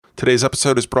Today's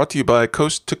episode is brought to you by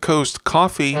Coast to Coast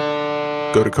Coffee.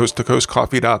 Go to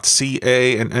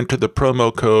coasttocoastcoffee.ca and enter the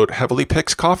promo code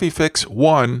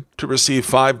HeavylyPixCoffeeFix1 to receive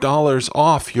 $5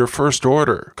 off your first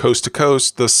order. Coast to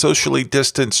Coast, the socially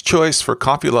distanced choice for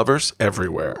coffee lovers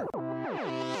everywhere.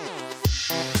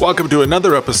 Welcome to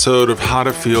another episode of How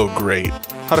to Feel Great.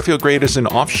 How to Feel Great is an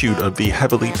offshoot of the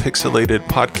Heavily Pixelated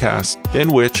podcast,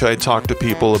 in which I talk to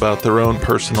people about their own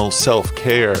personal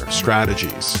self-care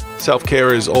strategies.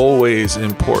 Self-care is always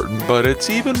important, but it's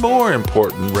even more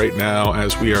important right now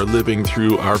as we are living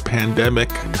through our pandemic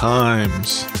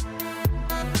times.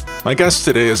 My guest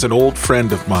today is an old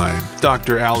friend of mine,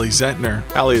 Dr. Ali Zentner.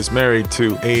 Ali is married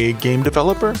to a game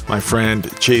developer, my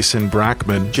friend Jason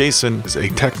Brackman. Jason is a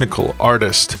technical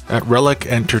artist at Relic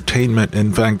Entertainment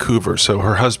in Vancouver, so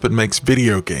her husband makes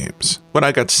video games. When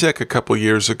I got sick a couple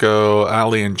years ago,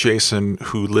 Ali and Jason,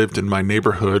 who lived in my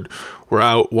neighborhood, were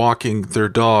out walking their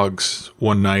dogs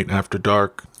one night after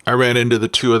dark. I ran into the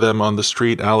two of them on the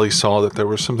street. Ali saw that there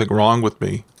was something wrong with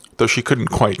me, though she couldn't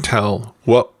quite tell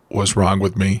what was wrong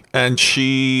with me. And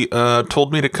she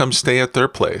told me to come stay at their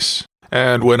place.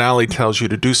 And when Ali tells you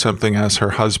to do something, as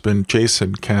her husband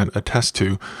Jason can attest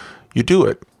to, you do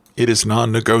it. It is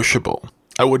non-negotiable.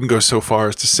 I wouldn't go so far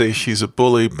as to say she's a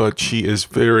bully, but she is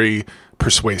very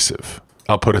persuasive.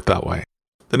 I'll put it that way.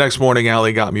 The next morning,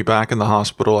 Ali got me back in the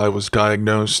hospital. I was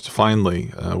diagnosed,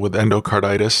 finally, with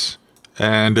endocarditis.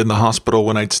 And in the hospital,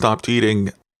 when I'd stopped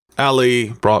eating, Ali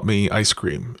brought me ice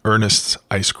cream, Ernest's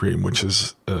ice cream, which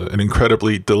is an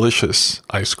incredibly delicious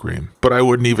ice cream. But I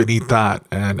wouldn't even eat that.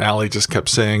 And Ali just kept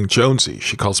saying, Jonesy,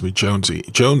 she calls me Jonesy,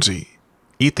 Jonesy,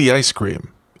 eat the ice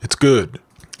cream. It's good.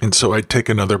 And so I'd take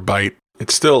another bite. It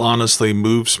still honestly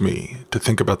moves me to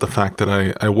think about the fact that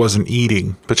I wasn't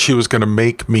eating, but she was going to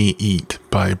make me eat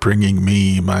by bringing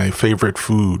me my favorite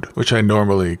food, which I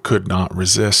normally could not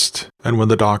resist. And when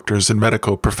the doctors and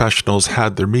medical professionals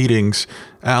had their meetings,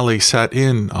 Ali sat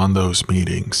in on those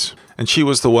meetings. And she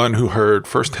was the one who heard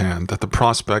firsthand that the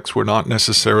prospects were not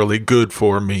necessarily good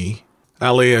for me.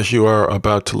 Ali, as you are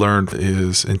about to learn,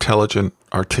 is intelligent,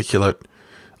 articulate,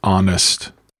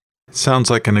 honest. It sounds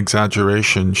like an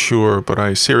exaggeration, sure, but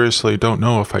I seriously don't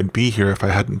know if I'd be here if I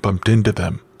hadn't bumped into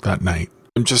them that night.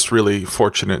 I'm just really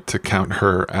fortunate to count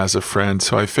her as a friend,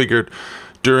 so I figured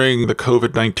during the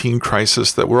COVID-19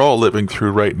 crisis that we're all living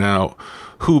through right now,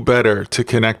 who better to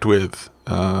connect with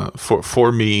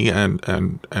for me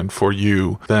and for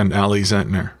you than Ali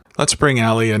Zentner. Let's bring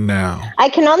Ali in now. I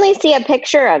can only see a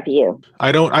picture of you.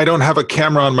 I don't have a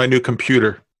camera on my new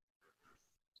computer.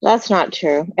 That's not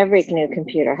true. Every new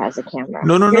computer has a camera.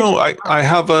 No. I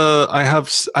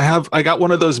got one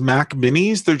of those Mac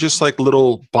Minis. They're just like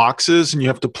little boxes, and you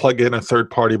have to plug in a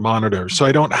third-party monitor. So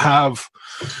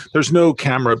there's no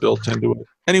camera built into it.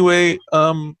 Anyway,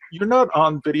 you're not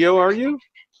on video, are you?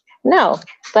 No,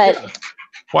 but yeah.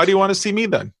 Why do you want to see me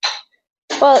then?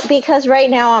 Well, because right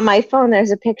now on my phone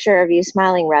there's a picture of you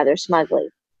smiling rather smugly.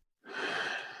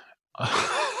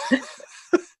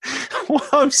 Well,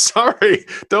 I'm sorry.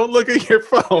 Don't look at your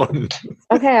phone.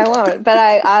 Okay, I won't. But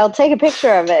I'll take a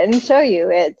picture of it and show you.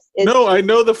 It's No, I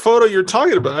know the photo you're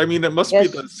talking about. I mean, it must be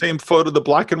the same photo, the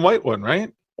black and white one,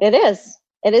 right? It is.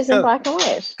 It is in black and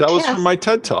white. That was from my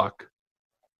TED Talk.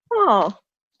 Oh,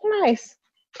 nice.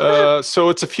 So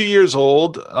it's a few years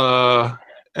old, but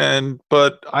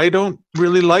I don't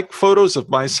really like photos of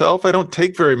myself. I don't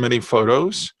take very many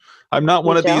photos. I'm not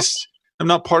one of these. I'm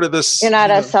not part of this. You're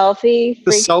not a selfie freak?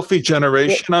 The selfie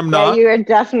generation. I'm not. You are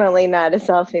definitely not a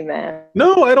selfie man.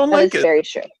 No, I don't like it. That's very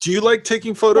true. Do you like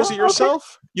taking photos of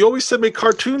yourself? Okay. You always send me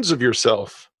cartoons of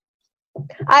yourself.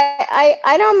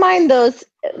 I don't mind those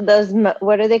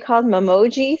what are they called?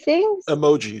 Memoji things?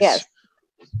 Emojis. Yes.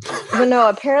 But no,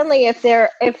 apparently if they're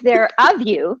of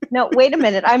you. No, wait a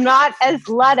minute. I'm not as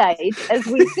Luddite as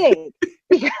we think.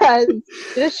 Because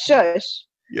just shush.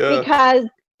 Yeah. Because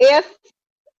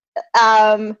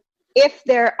if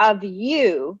they're of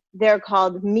you, they're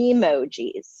called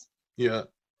memojis. Yeah.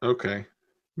 Okay.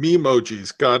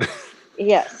 Memojis. Got it.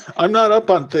 Yes. I'm not up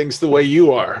on things the way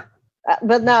you are.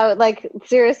 But no, like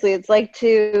seriously, it's like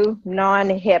two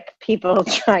non-hip people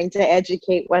trying to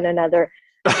educate one another.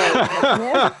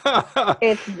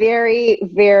 It's very,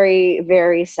 very,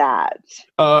 very sad.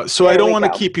 So I don't want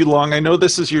to keep you long. I know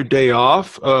this is your day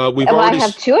off. I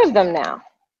have two of them now.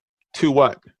 Two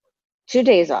what? 2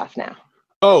 days off now.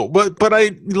 Oh, but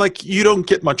I you don't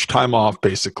get much time off,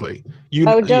 basically.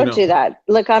 Don't do that.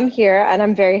 Look, I'm here and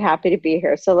I'm very happy to be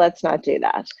here. So let's not do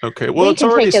that. Okay. Well, it's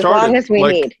already started. As long as we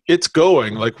need. It's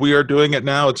going. Like we are doing it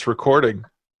now. It's recording.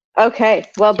 Okay.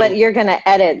 Well, but you're going to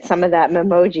edit some of that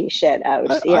memoji shit out.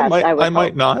 I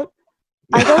might not.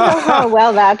 I don't know how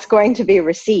well that's going to be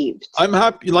received. I'm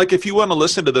happy. Like, if you want to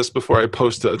listen to this before I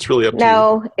post it, it's really up to you.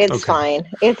 No, it's fine.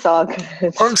 It's all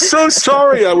good. I'm so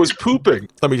sorry. I was pooping.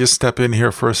 Let me just step in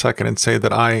here for a second and say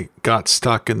that I got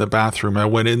stuck in the bathroom. I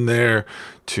went in there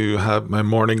to have my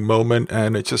morning moment,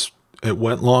 and it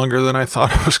went longer than I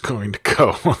thought it was going to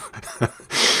go.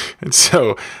 And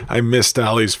so I missed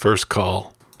Allie's first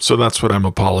call. So that's what I'm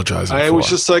apologizing for. I was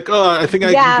just like, I think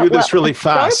I can do this really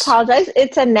fast. Don't apologize.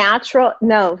 It's a natural.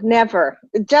 No, never.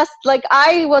 Just like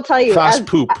I will tell you. Fast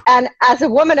poop. And as a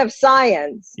woman of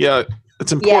science. Yeah,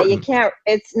 it's important. Yeah,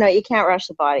 you can't rush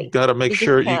the body. You got to make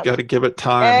sure you got to give it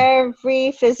time.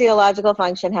 Every physiological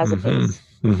function has a pace.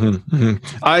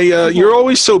 You're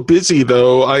always so busy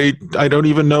though. I don't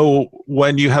even know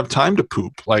when you have time to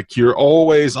poop. Like, you're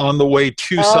always on the way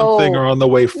to something or on the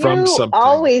way from something.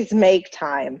 Always make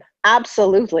time.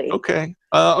 Absolutely. Okay.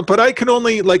 But I can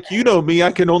only, like, you know me,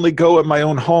 I can only go at my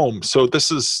own home. So this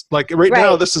is like right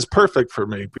now, this is perfect for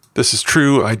me. This is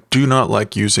true. I do not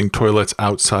like using toilets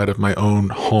outside of my own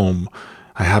home.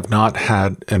 I have not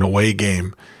had an away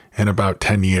game in about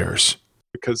 10 years.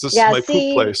 Because this is my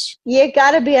poop place. You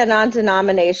got to be a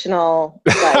non-denominational.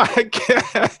 Like,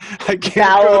 I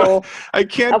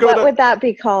can't. What would that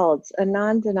be called? A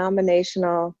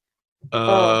non-denominational.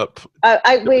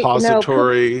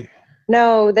 Depository.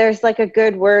 No, there's like a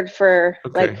good word for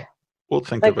We'll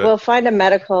think of it. We'll find a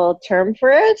medical term for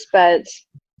it, but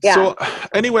yeah. So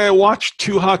anyway, I watched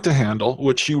Too Hot to Handle,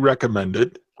 which you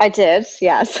recommended. I did,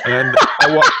 yes. And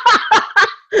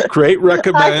great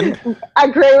recommend. A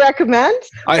great recommend.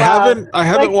 I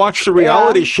haven't watched a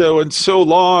reality show in so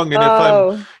long, and if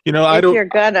I'm, you're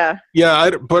gonna. Yeah,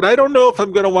 but I don't know if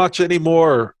I'm gonna watch any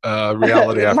more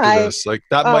reality after this. Like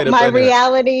that might have been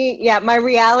reality. Yeah, my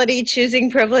reality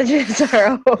choosing privileges are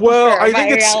over. Well, I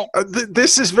think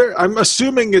this is I'm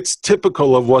assuming it's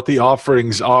typical of what the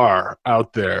offerings are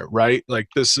out there, right? Like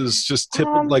this is just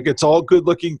typical. Like it's all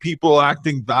good-looking people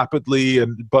acting vapidly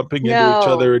and bumping into each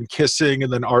other and kissing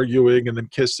and then arguing and then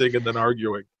kissing and then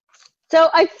arguing. So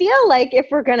I feel like if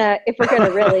we're gonna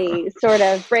really sort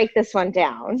of break this one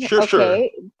down, sure.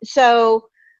 So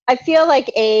I feel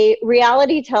like a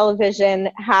reality television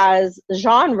has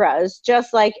genres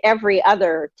just like every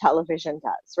other television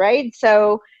does, right?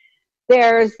 So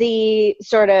there's the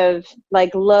sort of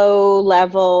like low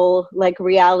level, like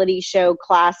reality show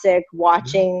classic,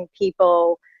 watching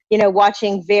people,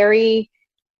 watching very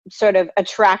sort of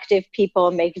attractive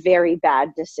people make very bad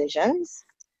decisions.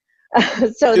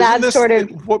 So that's sort of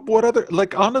what other,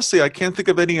 like, honestly, I can't think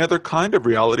of any other kind of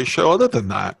reality show other than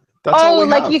that. That's all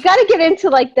we have. You got to get into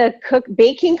like the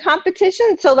baking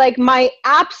competition. So like my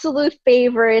absolute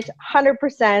favorite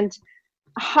 100%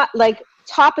 like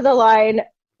top of the line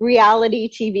reality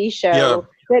TV show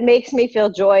that makes me feel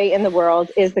joy in the world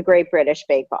is the Great British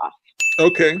Bake Off.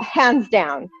 Okay. Hands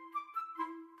down.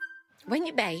 When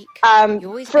you bake,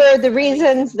 for the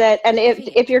reasons that, and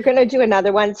if you're going to do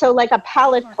another one, so like a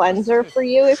palate cleanser for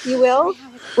you, if you will,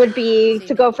 would be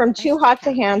to go from Too Hot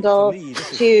to Handle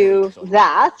to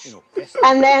that.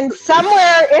 And then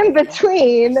somewhere in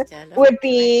between would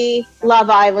be Love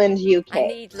Island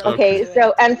UK. Okay,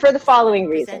 so, and for the following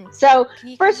reason. So,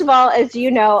 first of all, as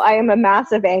you know, I am a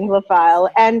massive Anglophile,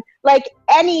 and like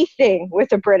anything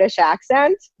with a British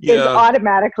accent is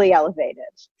automatically elevated.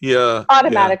 Yeah.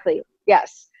 Automatically. Yeah.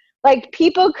 Yes. Like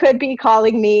people could be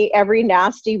calling me every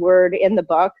nasty word in the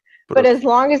book, but as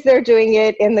long as they're doing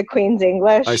it in the Queen's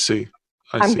English,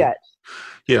 I'm good.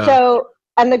 Yeah. So,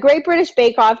 and the Great British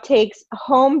Bake Off takes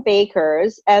home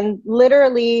bakers and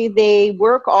literally they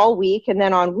work all week. And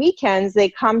then on weekends, they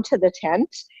come to the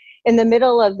tent in the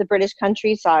middle of the British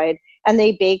countryside and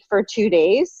they bake for 2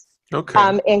 days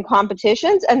in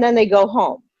competitions and then they go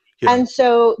home. Yeah. And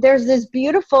so there's this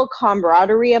beautiful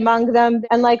camaraderie among them.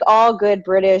 And like all good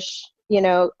British,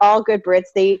 all good Brits,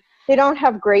 they don't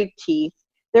have great teeth.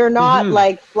 They're not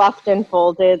like fluffed and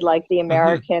folded like the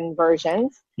American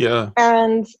versions. Yeah.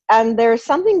 And there's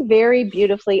something very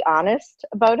beautifully honest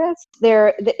about it.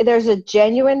 There's a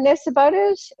genuineness about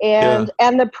it.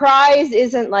 And the prize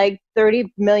isn't like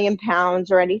 30 million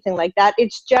pounds or anything like that.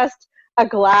 It's just a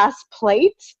glass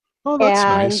plate. Oh, that's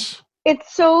nice.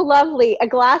 It's so lovely. A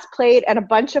glass plate and a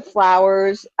bunch of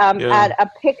flowers at a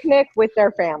picnic with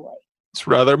their family. It's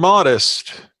rather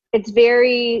modest. It's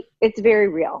very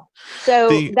real.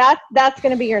 So that's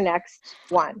going to be your next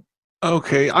one.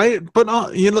 Okay.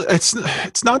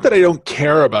 It's not that I don't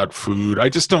care about food. I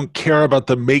just don't care about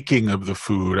the making of the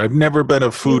food. I've never been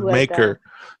a food maker.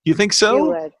 You think so? You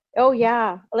would. Oh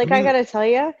yeah. Like I got to tell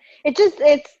you, it's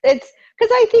because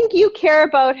I think you care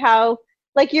about how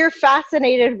Like you're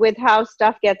fascinated with how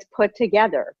stuff gets put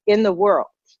together in the world.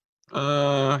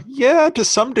 Yeah, to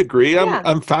some degree. Yeah.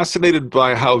 I'm fascinated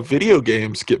by how video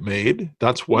games get made.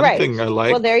 That's one Right. thing I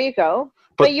like. Well, there you go.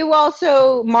 But- But you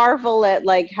also marvel at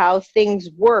like how things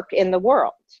work in the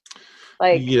world.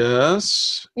 Like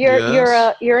Yes.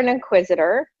 you're an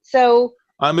inquisitor. So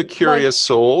I'm a curious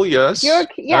soul, yes.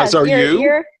 As are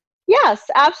you. Yes,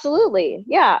 absolutely.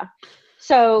 Yeah.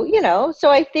 So, so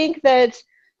I think that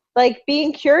like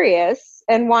being curious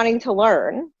and wanting to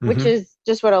learn, which is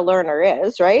just what a learner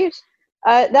is, right?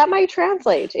 That might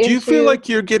translate into... Do you feel like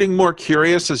you're getting more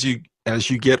curious as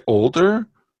you get older?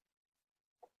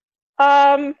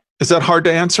 Is that hard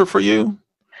to answer for you?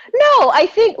 No, I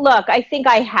think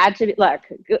I had to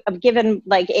given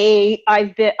like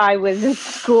I was in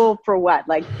school for what,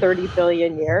 like 30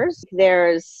 billion years.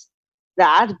 There's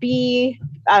that. B,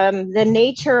 the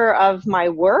nature of my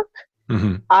work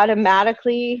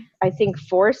automatically, I think,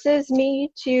 forces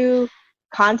me to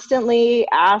constantly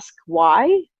ask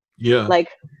why. Yeah.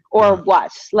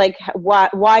 What? Like,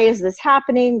 why is this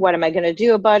happening? What am I going to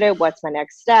do about it? What's my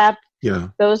next step? Yeah.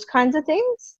 Those kinds of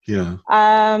things. Yeah.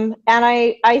 And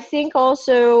I think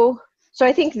also, so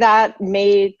I think that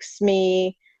makes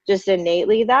me just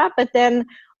innately that. But then,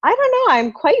 I don't know,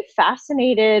 I'm quite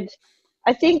fascinated.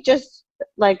 I think just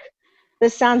like,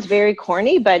 this sounds very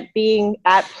corny, but being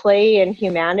at play in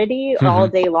humanity all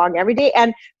day long, every day,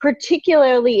 and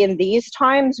particularly in these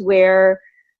times where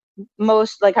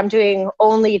I'm doing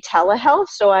only telehealth,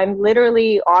 so I'm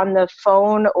literally on the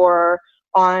phone or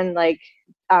on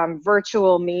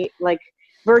virtual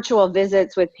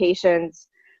visits with patients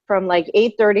from like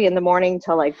 8:30 in the morning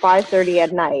till like 5:30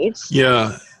 at night.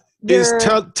 Yeah. Is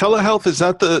telehealth, is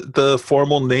that the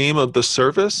formal name of the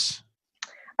service?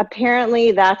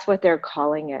 Apparently that's what they're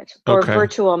calling it, or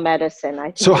virtual medicine, I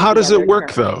think. So how does it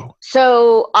work though?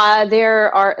 So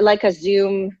there are like a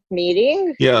Zoom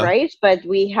meeting, right? But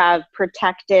we have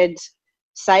protected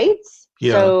sites,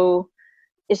 so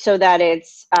that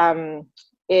it's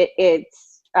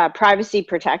privacy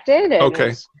protected,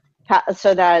 and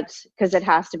so that because it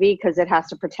has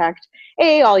to protect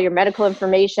all your medical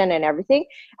information and everything.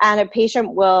 And a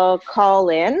patient will call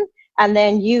in, and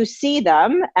then you see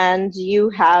them and you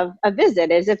have a visit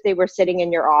as if they were sitting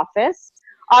in your office.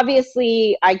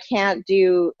 Obviously, I can't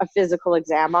do a physical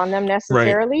exam on them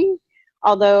necessarily,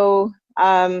 although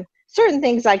certain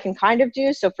things I can kind of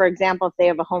do. So, for example, if they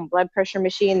have a home blood pressure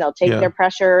machine, they'll take their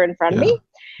pressure in front of me.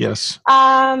 Yes.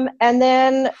 And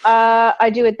then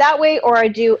I do it that way, or I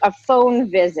do a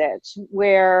phone visit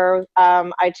where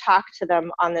I talk to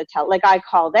them on the I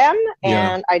call them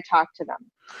and I talk to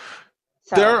them.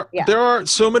 So, there are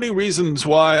so many reasons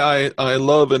why I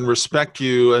love and respect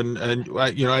you, and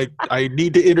I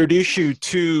need to introduce you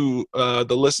to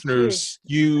the listeners.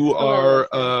 You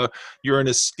are you're an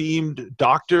esteemed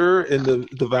doctor in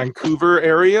the Vancouver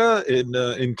area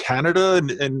in Canada,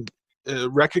 and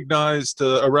recognized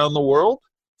around the world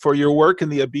for your work in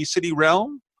the obesity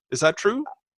realm. Is that true?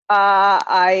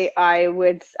 I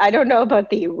don't know about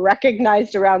the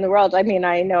recognized around the world. I mean,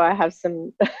 I know I have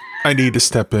some. I need to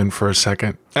step in for a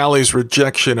second. Allie's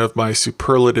rejection of my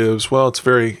superlatives, well, it's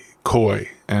very coy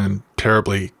and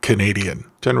terribly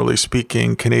Canadian. Generally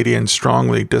speaking, Canadians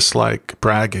strongly dislike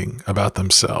bragging about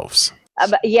themselves.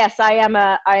 Yes, I am.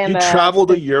 You travel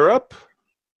to Europe?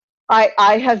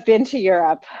 I have been to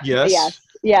Europe. Yes.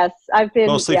 Yes. I've been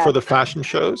mostly for the fashion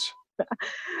shows.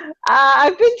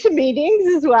 I've been to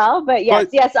meetings as well, but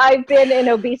yes, I've been in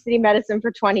obesity medicine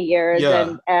for 20 years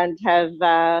and have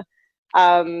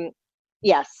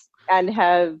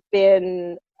have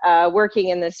been working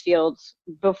in this field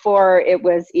before it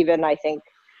was even, I think,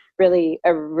 really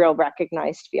a real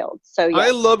recognized field. So yes, I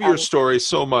love your story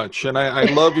so much, and I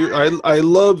love I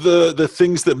love the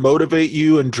things that motivate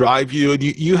you and drive you, and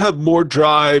you have more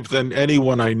drive than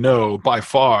anyone I know by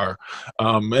far.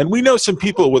 And we know some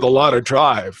people with a lot of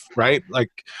drive, right?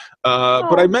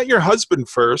 But I met your husband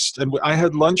first, and I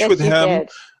had lunch with him.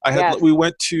 We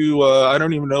went to I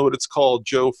don't even know what it's called,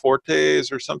 Joe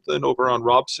Forte's or something over on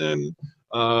Robson.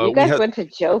 You guys went to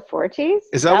Joe Forte's?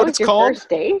 Is that what it's called? First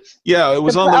date? Yeah, it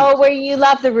was on where you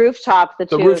love the rooftop.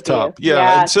 The rooftop,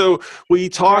 yeah. And so we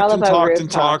talked and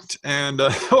talked, and I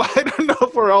don't know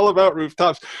if we're all about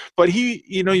rooftops, but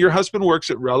your husband works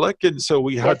at Relic, and so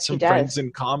we had some friends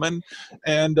in common,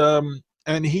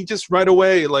 and he just right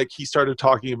away, he started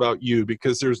talking about you,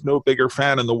 because there's no bigger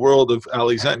fan in the world of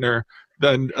Ali Zentner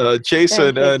than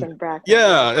Jason. And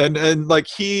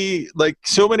he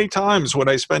so many times when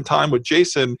I spend time with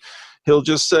Jason, he'll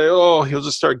just say, he'll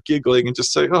just start giggling and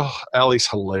just say, "Oh, Ali's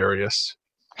hilarious."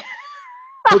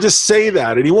 he'll just say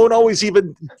that, and he won't always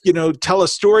even, tell a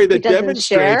story that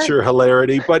demonstrates your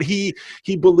hilarity. But he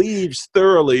believes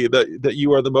thoroughly that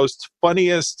you are the most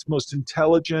funniest, most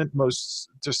intelligent, most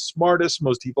just smartest,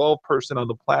 most evolved person on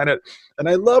the planet. And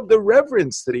I love the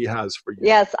reverence that he has for you.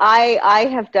 Yes, I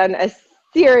have done a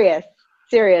serious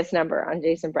number on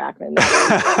Jason Brackman.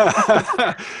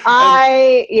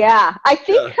 I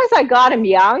think because I got him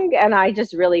young and I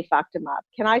just really fucked him up.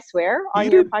 Can I swear on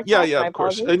your podcast? Yeah, of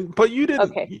course. But you didn't.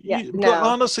 Okay. Yeah. But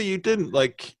honestly, you didn't.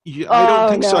 I don't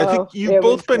think so. I think you've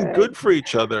both been good for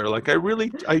each other.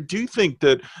 I do think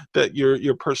that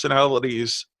your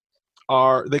personalities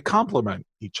they complement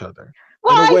each other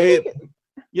in a way.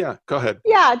 Yeah, go ahead.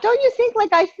 Yeah, don't you think?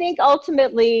 I think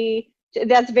ultimately.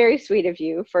 That's very sweet of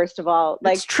you, first of all.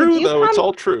 It's true, though. It's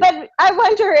all true. But I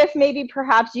wonder if maybe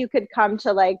perhaps you could come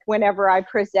to whenever I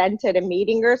present at a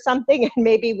meeting or something, and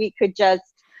maybe we could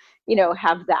just,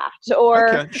 have that.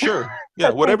 Or okay, sure. Yeah,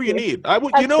 whatever you need. I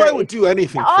would. I would do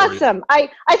anything. Awesome. For you.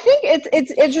 I think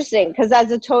it's interesting because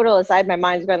as a total aside, my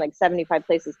mind's going 75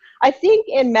 places. I think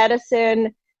in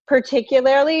medicine,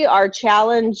 particularly our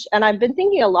challenge, and I've been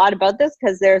thinking a lot about this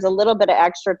because there's a little bit of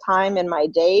extra time in my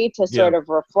day to sort of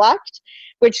reflect,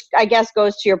 which I guess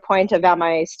goes to your point of am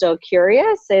I still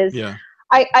curious is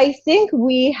I think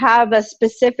we have a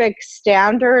specific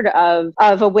standard of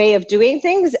a way of doing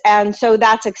things, and so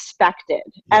that's expected.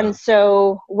 Yeah. And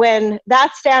so when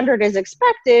that standard is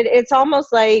expected, it's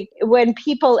almost like when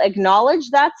people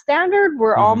acknowledge that standard,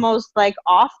 we're almost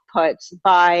off-put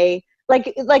by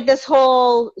like this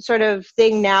whole sort of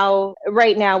thing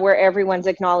right now where everyone's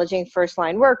acknowledging first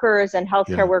line workers and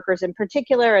healthcare workers in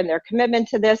particular and their commitment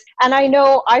to this. And I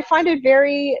know I find it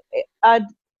very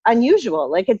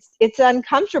unusual. It's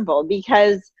uncomfortable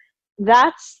because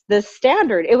that's the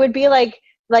standard. It would be like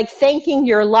thanking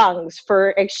your lungs for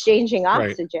exchanging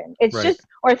oxygen. It's just,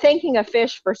 or thanking a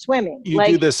fish for swimming. You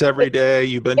do this every day.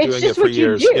 You've been doing it for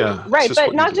years. Yeah. Right.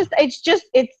 But not just,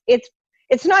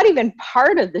 it's not even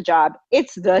part of the job.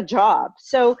 It's the job.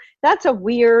 So that's a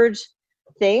weird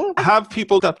thing. Have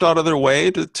people stepped out of their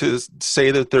way to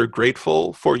say that they're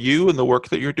grateful for you and the work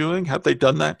that you're doing? Have they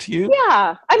done that to you?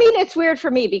 Yeah. I mean, it's weird for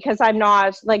me because I'm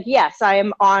not yes, I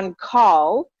am on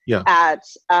call at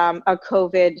a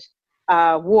COVID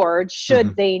ward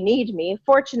should they need me.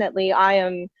 Fortunately, I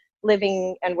am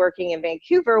living and working in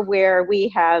Vancouver where we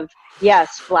have,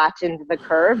 flattened the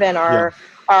curve and our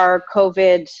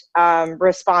COVID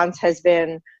response has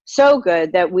been so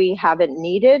good that we haven't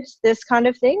needed this kind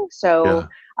of thing. So,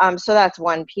 so that's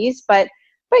one piece. But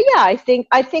yeah, I think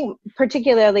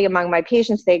particularly among my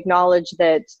patients, they acknowledge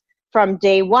that from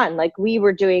day one, we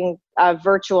were doing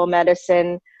virtual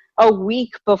medicine a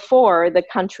week before the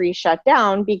country shut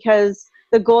down because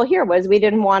the goal here was we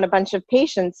didn't want a bunch of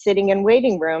patients sitting in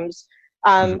waiting rooms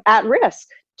at risk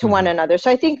to one another.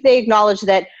 So I think they acknowledge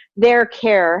that their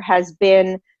care has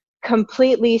been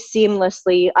completely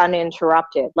seamlessly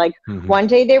uninterrupted. One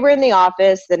day they were in the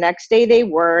office, the next day they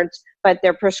weren't, but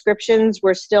their prescriptions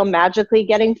were still magically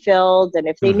getting filled. And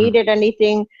if they needed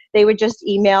anything, they would just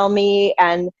email me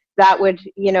and that would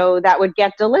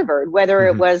get delivered, whether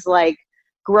it was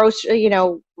grocery,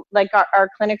 our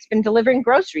clinic's been delivering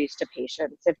groceries to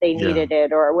patients if they needed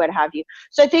it or what have you.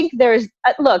 So I think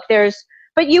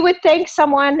but you would thank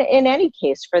someone in any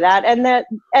case for that. And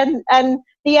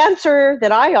the answer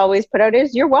that I always put out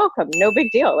is you're welcome. No big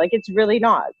deal. It's really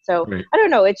not. So I don't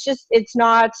know. It's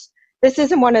not, this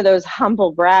isn't one of those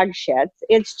humble brag shits.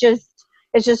 It's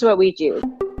just what we do.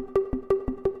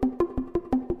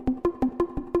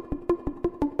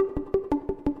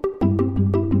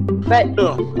 But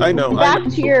I know. Back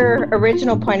to your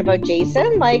original point about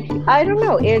Jason, I don't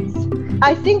know.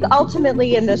 I think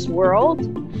ultimately in this world,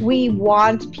 we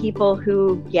want people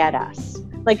who get us,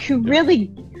 who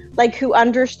really, who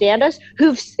understand us,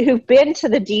 who've been to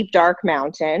the deep dark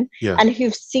mountain and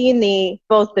who've seen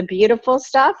both the beautiful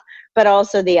stuff, but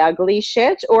also the ugly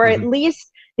shit, or at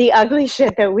least the ugly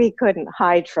shit that we couldn't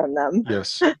hide from them.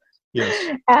 Yes.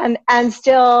 Yes. And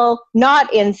still,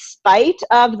 not in spite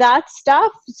of that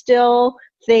stuff, still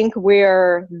think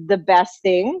we're the best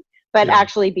thing, but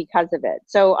actually because of it.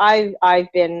 So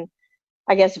I've been,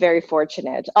 I guess, very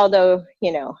fortunate. Although,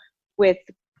 with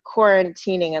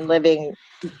quarantining and living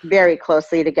very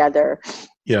closely together,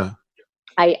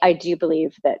 I do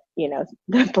believe that,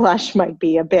 the blush might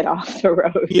be a bit off the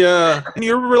road. Yeah. And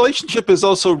your relationship is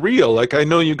also real. I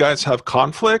know you guys have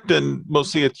conflict and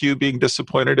mostly it's you being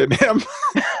disappointed in him.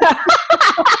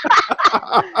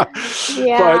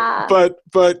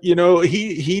 But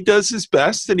he does his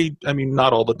best and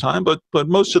not all the time, but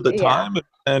most of the time.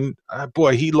 And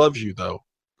boy, he loves you though.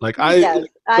 Like Yes,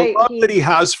 the love that he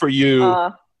has for you,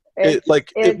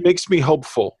 it makes me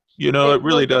hopeful. It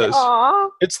really does.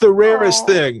 It's the rarest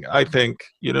thing, I think,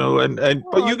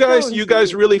 but you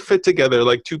guys really fit together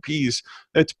like two peas.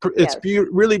 It's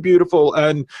really beautiful.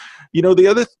 And,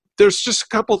 there's just a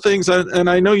couple things, and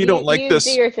I know you don't like this.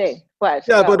 Do your thing. What?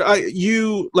 Yeah, but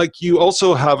you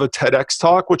also have a TEDx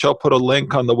talk, which I'll put a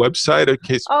link on the website in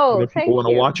case people want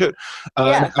to watch it.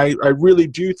 Yes. And I really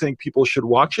do think people should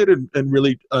watch it and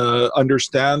really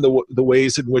understand the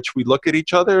ways in which we look at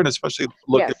each other, and especially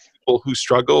look at people who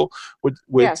struggle with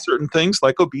certain things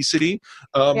like obesity.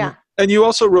 And you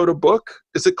also wrote a book.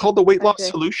 Is it called The Weight Loss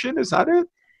Solution? Is that it?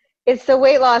 It's the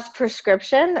Weight Loss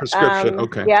Prescription.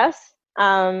 Okay. Yes.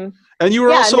 And you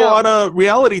were also on a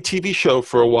reality TV show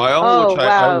for a while, which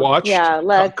I watched.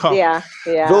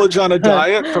 Village on a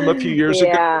Diet from a few years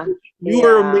ago. You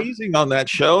were amazing on that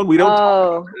show, and we don't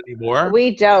talk about it anymore.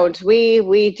 We don't. We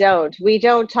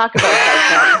don't talk about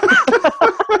Fight Club.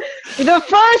 The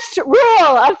first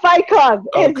rule of Fight Club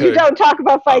is you don't talk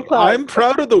about Fight Club. I'm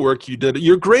proud of the work you did.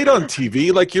 You're great on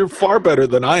TV. Like, you're far better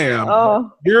than I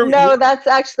am. That's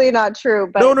actually not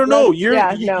true. But no.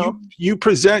 You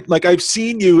present, like, I've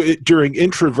seen you during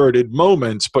introverted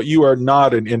moments, but you are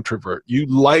not an introvert. You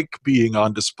like being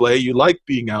on display. You like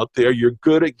being out there. You're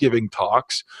good at giving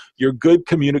talks. You're good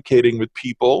communicating with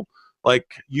people. Like,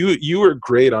 you were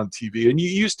great on TV, and you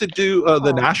used to do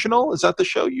The National. Is that the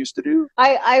show you used to do?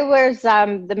 I was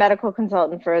the medical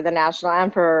consultant for The National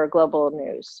and for Global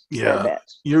News. Yeah. For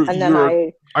a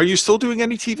bit. Are you still doing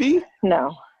any TV?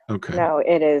 No. Okay. No,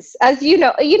 it is. As you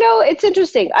know, it's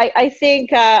interesting. I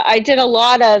think I did a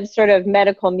lot of sort of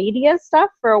medical media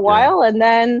stuff for a while, and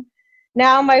then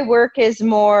now my work is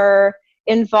more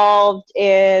involved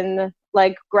in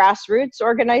like grassroots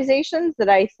organizations that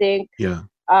I think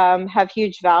have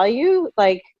huge value,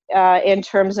 like in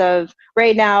terms of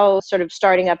right now sort of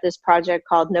starting up this project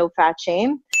called No Fat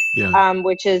Shame,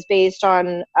 which is based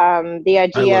on the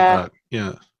idea. I love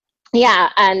that. Yeah,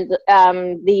 and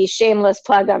the shameless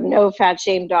plug of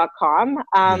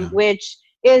nofatshame.com, which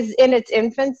is in its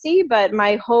infancy, but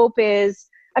my hope is,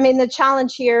 the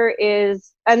challenge here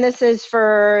is, and this is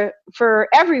for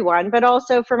everyone, but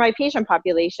also for my patient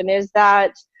population, is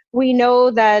that we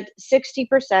know that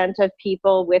 60% of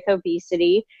people with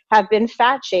obesity have been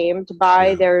fat shamed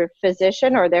by their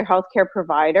physician or their healthcare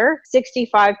provider.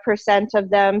 65% of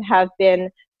them have been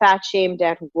fat shamed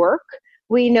at work.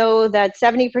 We know that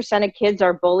 70% of kids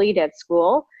are bullied at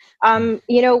school.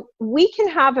 We can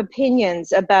have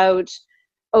opinions about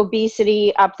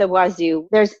obesity up the wazoo.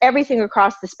 There's everything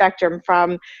across the spectrum,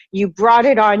 from you brought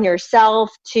it on yourself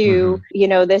to,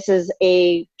 this is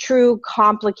a true,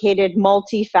 complicated,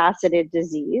 multifaceted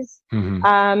disease.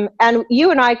 And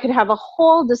you and I could have a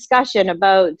whole discussion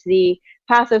about the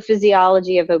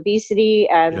pathophysiology of obesity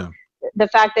and the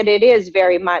fact that it is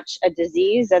very much a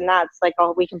disease. And that's like,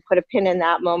 we can put a pin in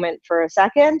that moment for a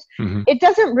second. It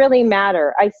doesn't really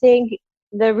matter. I think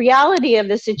the reality of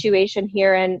the situation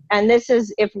here, and this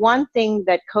is, if one thing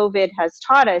that COVID has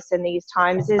taught us in these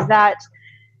times, is that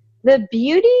the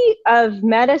beauty of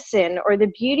medicine, or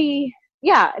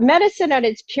medicine at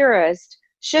its purest,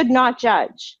 should not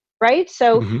judge, right?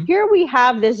 So here we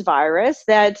have this virus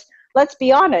that, let's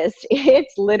be honest,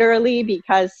 it's literally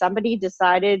because somebody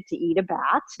decided to eat a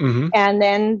bat and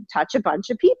then touch a bunch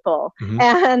of people.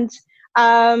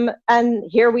 And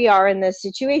here we are in this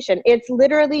situation. It's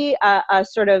literally a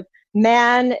sort of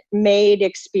man-made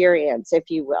experience, if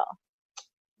you will.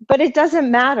 But it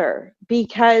doesn't matter,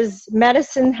 because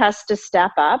medicine has to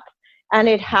step up and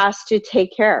it has to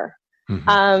take care.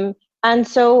 And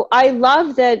so I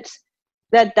love that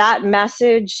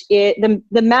message, the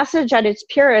message at its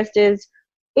purest is,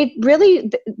 it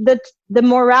really, the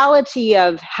morality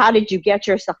of how did you get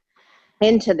yourself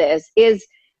into this is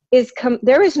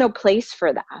there is no place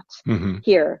for that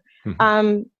here.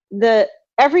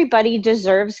 Everybody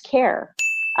deserves care.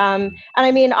 And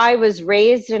I was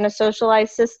raised in a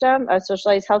socialized system, a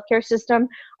socialized healthcare system.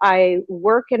 I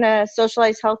work in a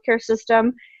socialized healthcare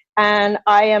system, and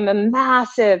I am a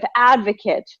massive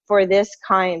advocate for this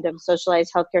kind of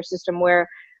socialized healthcare system where,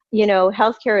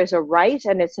 healthcare is a right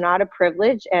and it's not a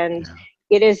privilege, and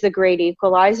it is the great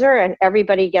equalizer, and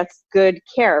everybody gets good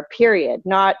care, period,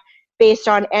 not based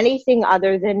on anything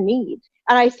other than need.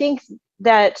 And I think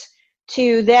that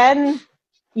to then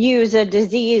use a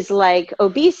disease like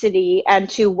obesity and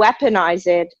to weaponize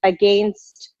it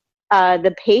against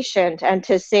the patient, and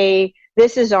to say,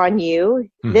 this is on you,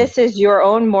 this is your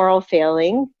own moral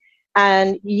failing,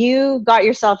 and you got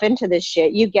yourself into this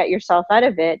shit, you get yourself out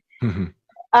of it.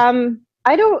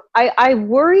 I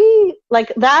worry,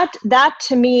 like that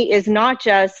to me is not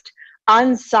just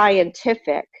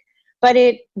unscientific, but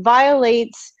it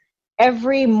violates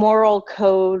every moral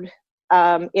code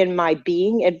in my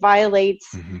being. It violates,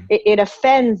 it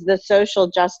offends the social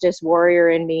justice warrior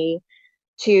in me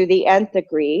to the nth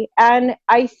degree. And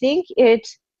I think it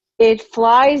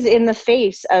flies in the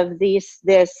face of this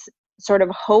sort of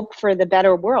hope for the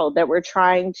better world that we're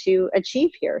trying to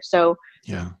achieve here. So,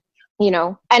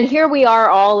 and here we are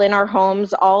all in our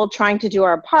homes, all trying to do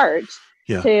our part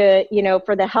to,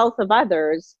 for the health of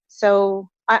others. So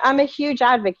I'm a huge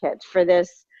advocate for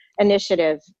this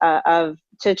initiative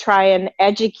to try and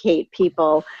educate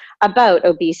people about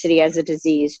obesity as a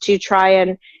disease, to try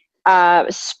and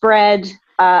spread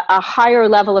a higher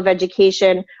level of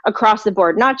education across the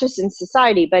board, not just in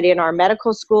society, but in our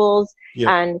medical schools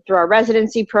and through our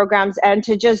residency programs, and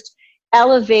to just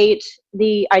elevate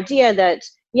the idea that,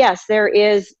 yes, there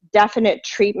is definite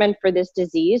treatment for this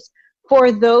disease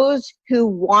for those who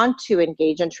want to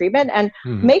engage in treatment. And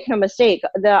make no mistake,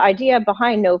 the idea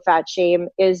behind No Fat Shame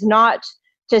is not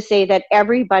to say that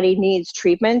everybody needs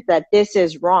treatment, that this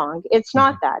is wrong. It's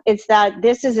not that. It's that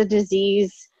this is a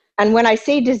disease. And when I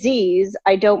say disease,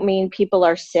 I don't mean people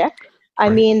are sick. I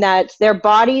mean that their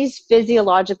bodies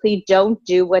physiologically don't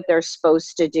do what they're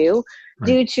supposed to do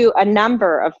due to a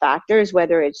number of factors,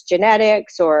 whether it's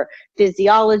genetics or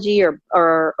physiology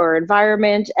or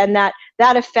environment, and that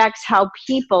affects how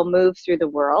people move through the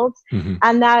world,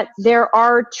 and that there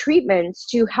are treatments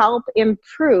to help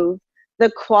improve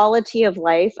the quality of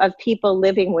life of people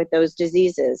living with those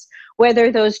diseases,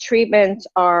 whether those treatments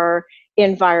are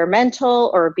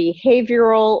environmental or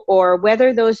behavioral, or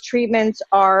whether those treatments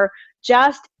are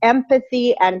just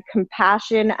empathy and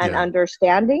compassion and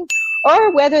understanding,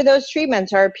 or whether those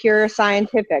treatments are pure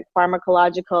scientific,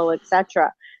 pharmacological,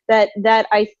 etc. That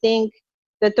I think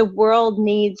that the world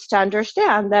needs to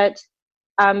understand that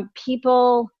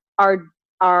people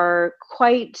are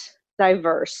quite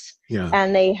diverse,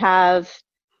 and they have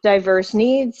diverse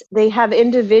needs. They have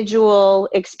individual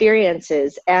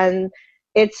experiences, and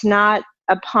it's not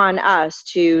upon us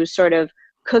to sort of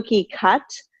cookie cut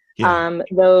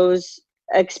those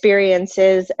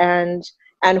experiences and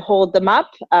hold them up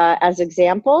as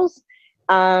examples.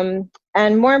 And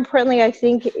more importantly, I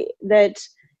think that,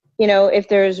 if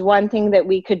there's one thing that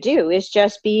we could do is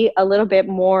just be a little bit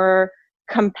more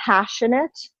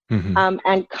compassionate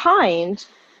and kind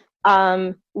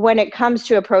when it comes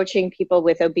to approaching people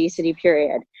with obesity,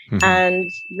 period. And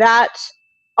that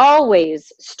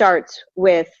always starts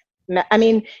with,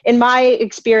 in my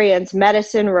experience,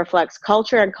 medicine reflects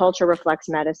culture and culture reflects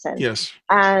medicine. Yes.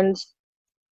 And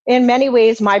in many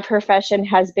ways, my profession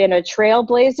has been a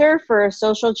trailblazer for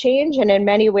social change. And in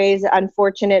many ways,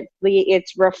 unfortunately,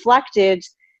 it's reflected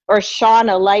or shone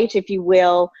a light, if you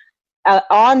will,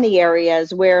 on the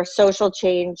areas where social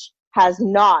change has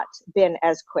not been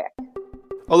as quick.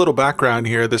 A little background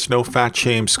here, this No Fat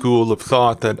Shame school of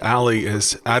thought that Ali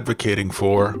is advocating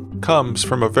for comes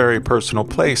from a very personal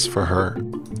place for her.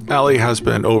 Ali has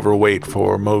been overweight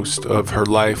for most of her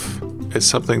life. It's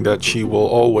something that she will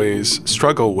always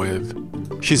struggle with.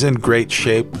 She's in great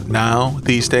shape now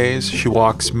these days. She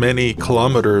walks many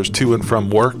kilometers to and from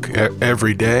work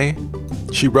every day.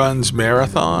 She runs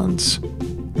marathons.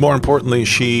 More importantly,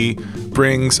 she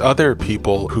brings other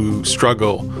people who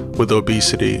struggle with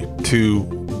obesity to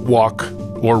walk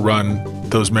or run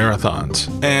those marathons.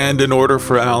 And in order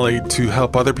for Ali to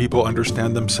help other people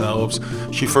understand themselves,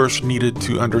 she first needed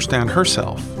to understand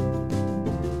herself.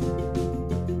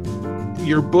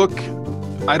 Your book,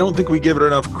 I don't think we give it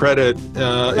enough credit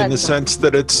in the sense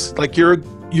that it's like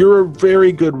you're a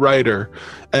very good writer,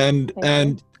 and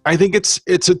I think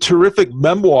it's a terrific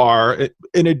memoir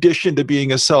in addition to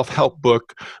being a self-help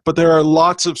book, but there are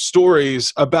lots of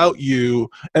stories about you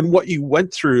and what you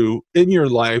went through in your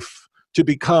life to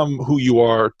become who you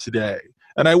are today.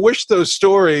 And I wish those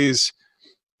stories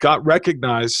got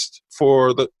recognized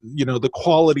for the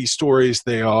quality stories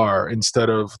they are, instead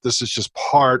of this is just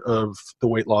part of the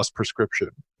weight loss prescription.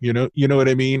 You know what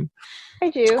I mean? I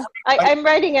do. I'm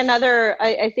writing another,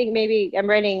 I think maybe I'm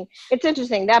writing, it's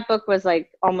interesting. That book was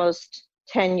like almost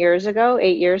 8 years ago.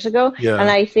 Yeah. And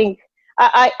I think,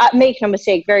 I make no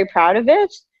mistake, very proud of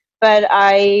it. But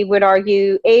I would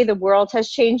argue, A, the world has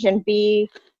changed, and B,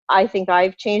 I think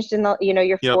I've changed in the,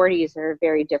 your 40s are a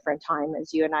very different time,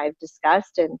 as you and I have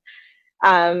discussed.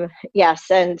 And yes,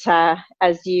 and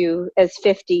as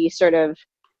 50 sort of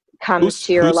comes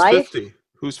to your life. 50?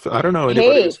 I don't know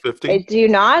anybody who's 50. I do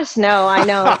not? No, I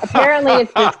know. Apparently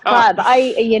it's this club.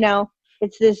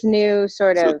 It's this new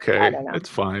sort of, okay. I don't know. It's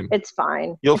fine. It's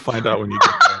fine. You'll find out when you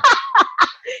get there.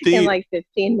 in like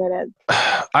 15 minutes.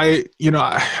 I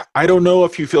don't know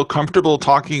if you feel comfortable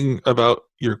talking about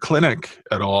your clinic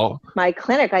at all. My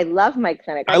clinic, I love my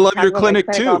clinic. I love talk your about my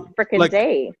clinic too. all frickin'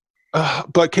 day.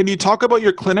 But can you talk about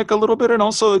your clinic a little bit, and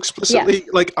also explicitly,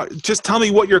 Yes. just tell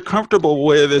me what you're comfortable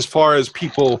with as far as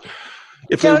people,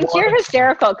 if they Jones, want. you're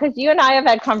hysterical because you and I have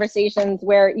had conversations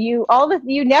where you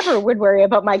never would worry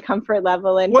about my comfort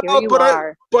level, and here you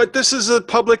are. But this is a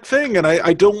public thing, and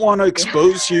I don't want to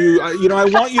expose you. I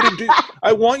want you to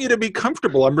I want you to be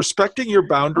comfortable. I'm respecting your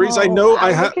boundaries. I know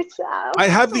I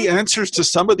have the answers to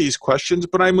some of these questions,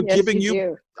 but I'm giving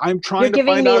you. I'm trying to find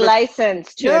out. You're giving me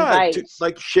license to invite.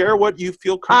 To share what you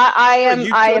feel comfortable. You've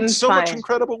done so much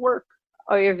incredible work.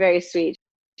 Oh, you're very sweet.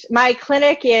 My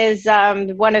clinic is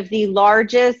one of the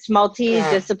largest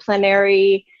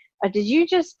multidisciplinary. Did you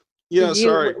just? Yeah,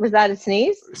 sorry. Was that a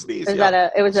sneeze? Sneeze. Was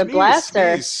that it was a blast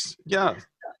sneeze. Yeah.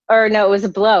 Or no, it was a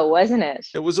blow, wasn't it?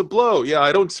 It was a blow. Yeah,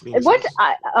 I don't sneeze.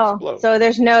 So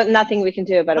there's nothing we can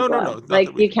do about a blow. No.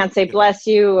 Like you can't say bless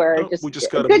you or we just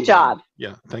got good job.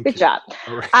 Yeah, thank you. Good job.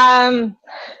 All right.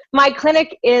 My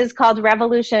clinic is called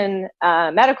Revolution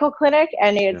Medical Clinic,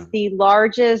 and it's the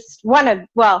largest one of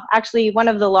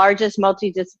the largest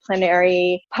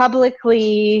multidisciplinary,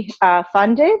 publicly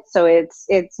funded. So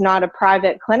it's not a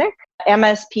private clinic.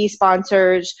 MSP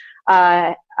sponsors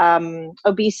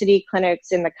obesity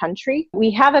clinics in the country.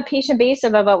 We have a patient base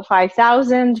of about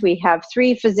 5,000. We have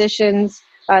 3 physicians,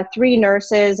 3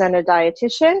 nurses, and a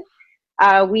dietitian.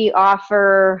 We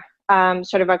offer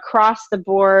sort of across the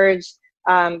board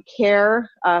care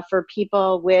for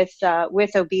people with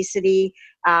obesity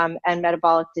and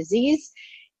metabolic disease.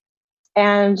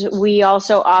 And we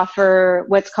also offer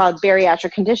what's called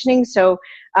bariatric conditioning. So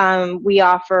we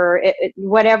offer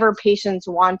whatever patients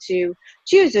want to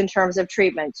choose in terms of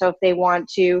treatment. So if they want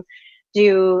to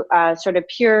do sort of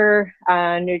pure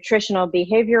nutritional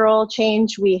behavioral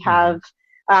change, we have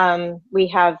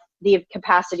the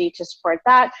capacity to support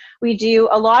that. We do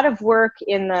a lot of work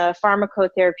in the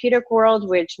pharmacotherapeutic world,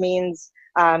 which means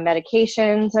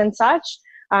medications and such,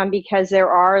 because there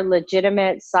are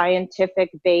legitimate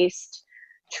scientific-based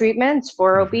treatments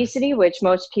for obesity, which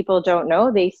most people don't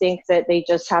know. They think that they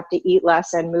just have to eat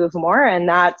less and move more, and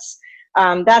that's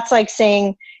like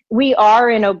saying we are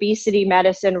in obesity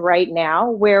medicine right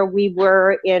now where we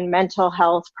were in mental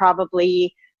health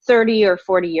probably 30 or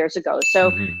 40 years ago.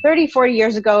 So 30, 40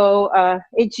 years ago,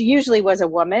 it usually was a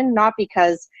woman, not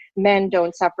because men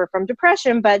don't suffer from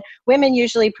depression, but women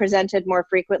usually presented more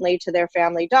frequently to their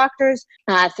family doctors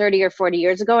 30 or 40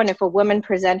 years ago. And if a woman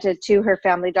presented to her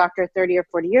family doctor 30 or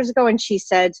 40 years ago and she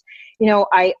said,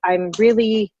 my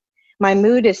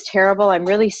mood is terrible, I'm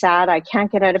really sad, I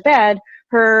can't get out of bed,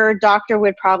 her doctor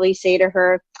would probably say to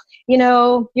her,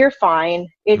 you're fine.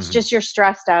 It's just you're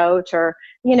stressed out, or,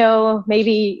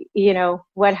 maybe,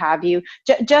 what have you.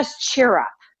 Just cheer up.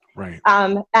 Right.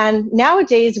 And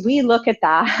nowadays we look at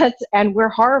that and we're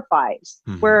horrified.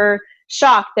 We're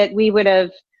shocked that we would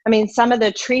have, some of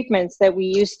the treatments that we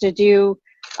used to do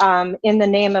in the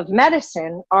name of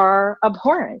medicine are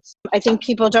abhorrent. I think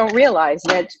people don't realize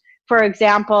that, for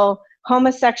example,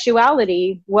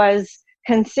 homosexuality was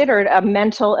considered a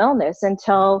mental illness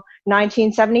until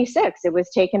 1976. It was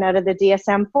taken out of the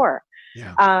DSM-4.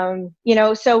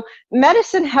 Yeah. So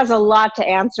medicine has a lot to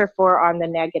answer for on the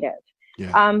negative.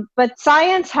 Yeah. But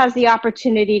science has the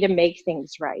opportunity to make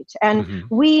things right. And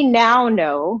we now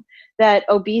know that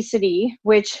obesity,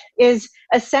 which is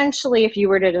essentially, if you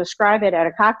were to describe it at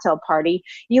a cocktail party,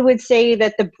 you would say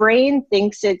that the brain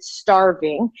thinks it's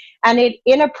starving and it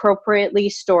inappropriately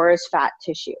stores fat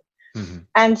tissue.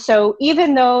 And so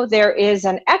even though there is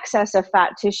an excess of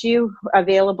fat tissue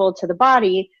available to the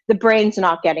body, the brain's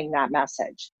not getting that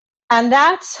message. And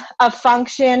that's a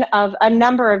function of a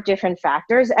number of different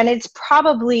factors, and it's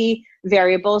probably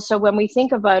variable. So when we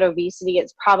think about obesity,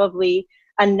 it's probably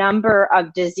a number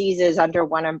of diseases under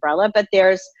one umbrella, but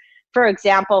there's, for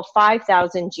example,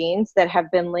 5,000 genes that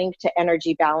have been linked to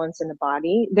energy balance in the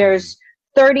body. There's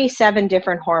 37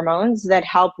 different hormones that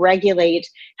help regulate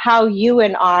how you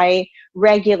and I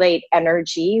regulate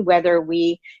energy, whether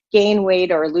we gain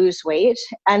weight or lose weight.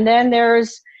 And then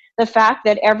there's the fact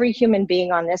that every human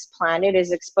being on this planet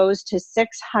is exposed to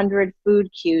 600 food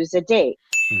cues a day.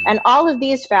 And all of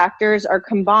these factors are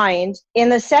combined in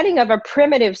the setting of a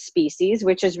primitive species,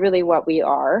 which is really what we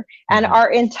are. And our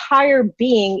entire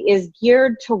being is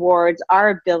geared towards our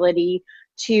ability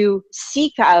to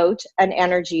seek out an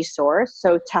energy source,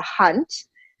 so to hunt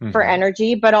for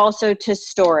energy, but also to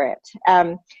store it.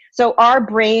 So our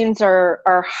brains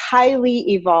are highly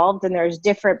evolved, and there's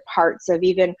different parts of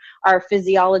even our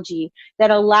physiology that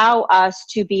allow us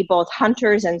to be both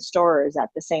hunters and storers at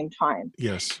the same time.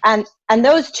 Yes. And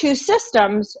those two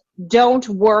systems don't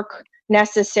work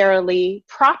necessarily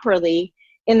properly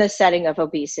in the setting of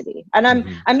obesity. And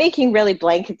I'm making really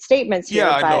blanket statements here.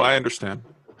 Yeah, no, I understand.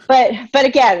 But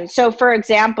again, so for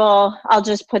example, I'll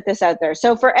just put this out there.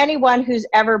 So for anyone who's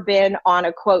ever been on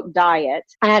a quote diet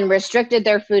and restricted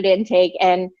their food intake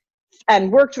and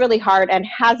worked really hard and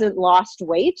hasn't lost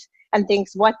weight and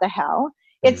thinks, what the hell?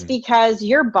 It's because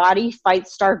your body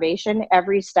fights starvation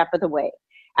every step of the way.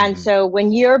 And so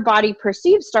when your body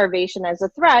perceives starvation as a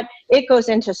threat, it goes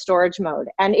into storage mode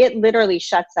and it literally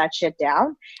shuts that shit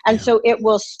down. And so it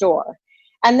will store.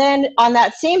 And then on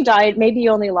that same diet, maybe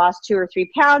you only lost 2 or 3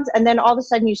 pounds. And then all of a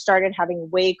sudden you started having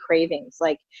way cravings.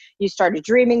 Like you started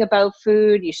dreaming about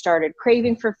food, you started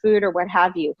craving for food or what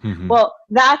have you. Well,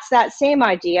 that's that same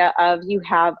idea of you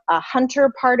have a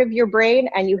hunter part of your brain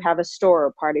and you have a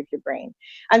storer part of your brain.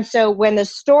 And so when the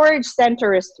storage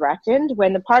center is threatened,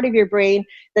 when the part of your brain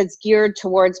that's geared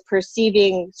towards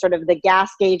perceiving sort of the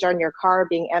gas gauge on your car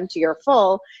being empty or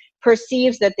full,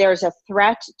 perceives that there's a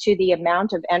threat to the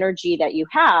amount of energy that you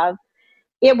have,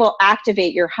 it will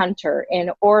activate your hunter in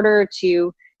order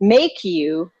to make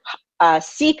you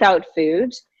seek out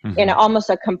food in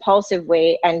almost a compulsive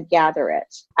way and gather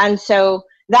it. And so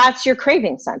that's your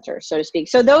craving center, so to speak.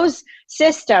 So those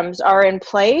systems are in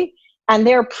play, and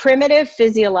they're primitive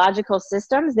physiological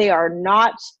systems. They are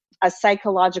not a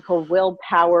psychological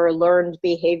willpower learned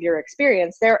behavior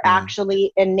experience. They're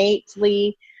actually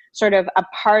innately sort of a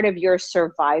part of your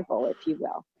survival, if you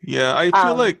will. Yeah,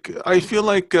 I feel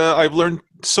like I've learned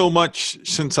so much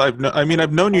since I've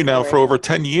known you now for over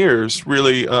 10 years,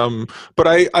 really. But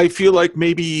I feel like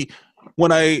maybe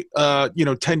when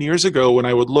 10 years ago, when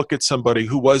I would look at somebody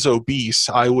who was obese,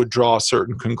 I would draw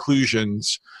certain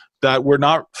conclusions that were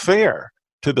not fair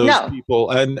to those people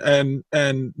and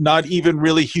not even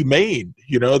really humane.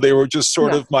 They were just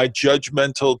sort of my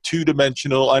judgmental,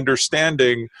 two-dimensional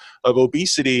understanding of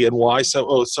obesity and why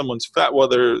someone's fat. Well,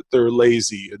 they're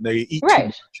lazy and they eat too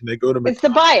much and they go to it's the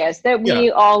bias that we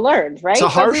all learned, right? It's a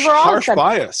harsh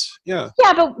bias. Yeah,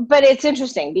 but it's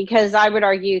interesting because I would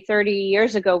argue 30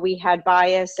 years ago we had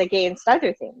bias against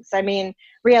other things. I mean,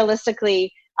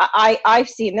 realistically, I've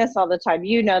seen this all the time.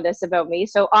 You know this about me.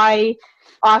 So I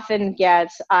often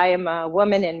I am a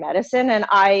woman in medicine, and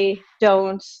I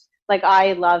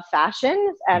love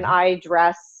fashion, and I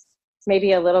dress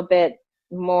maybe a little bit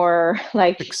more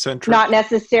like eccentric.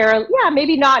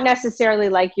 Maybe not necessarily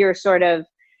like you're sort of,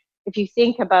 if you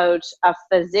think about a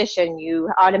physician, you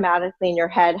automatically in your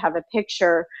head have a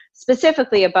picture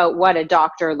specifically about what a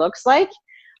doctor looks like.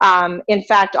 In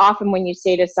fact, often when you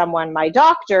say to someone, my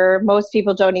doctor, most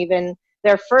people don't even,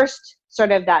 their first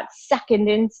sort of that second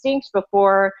instinct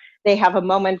before they have a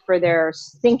moment for their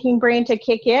thinking brain to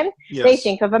kick in, they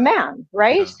think of a man,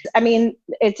 right? Yeah. I mean,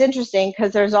 it's interesting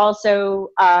because there's also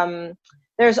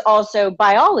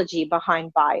biology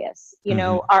behind bias.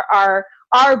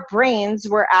 Our brains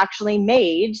were actually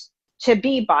made to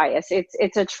be biased.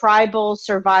 It's a tribal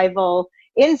survival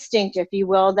instinct, if you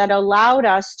will, that allowed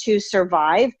us to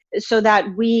survive so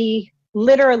that we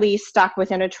literally stuck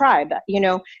within a tribe.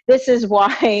 This is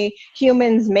why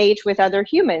humans mate with other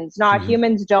humans, not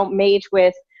humans don't mate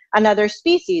with another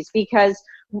species, because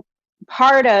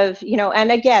part of,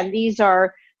 and again, these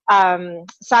are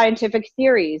scientific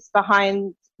theories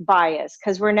behind bias,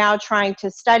 because we're now trying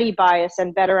to study bias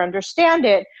and better understand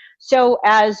it so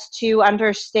as to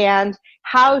understand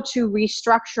how to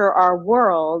restructure our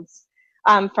worlds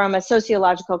from a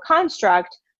sociological construct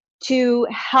to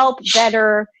help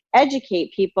better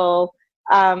educate people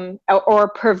or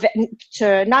prevent,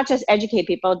 to not just educate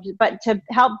people, but to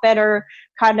help better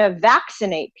kind of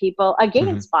vaccinate people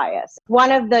against bias.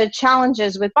 One of the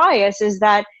challenges with bias is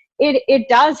that it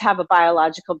does have a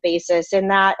biological basis in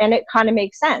that, and it kind of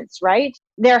makes sense, right?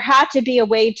 There had to be a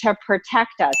way to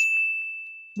protect us.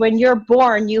 When you're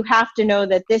born, you have to know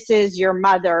that this is your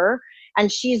mother,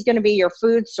 and she's going to be your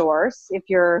food source if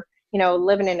you're,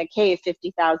 living in a cave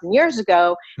 50,000 years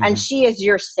ago, and she is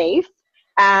your safe,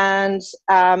 and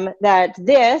that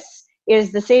this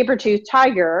is the saber-toothed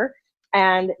tiger,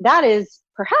 and that is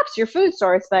perhaps your food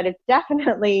source, but it's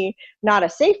definitely not a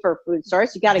safer food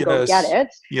source. You got to go get it,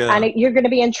 and you're going to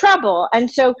be in trouble. And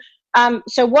so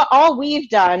what all we've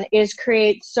done is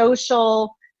create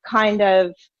social kind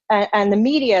of, and the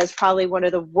media is probably one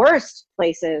of the worst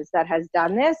places that has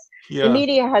done this. The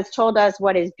media has told us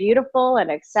what is beautiful and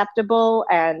acceptable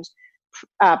and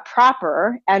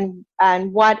proper, and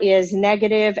what is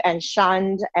negative and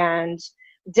shunned and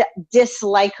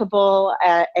dislikable,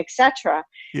 etc.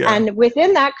 Yeah. And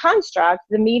within that construct,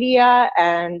 the media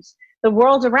and the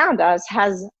world around us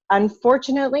has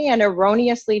unfortunately and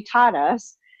erroneously taught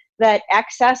us that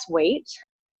excess weight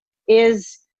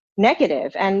is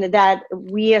negative, and that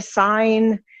we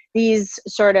assign these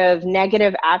sort of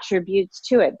negative attributes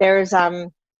to it. There's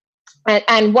and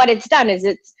what it's done is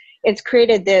it's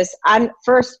created this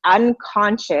first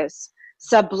unconscious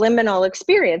subliminal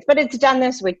experience, but it's done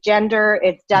this with gender,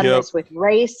 it's done this with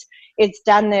race, it's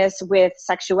done this with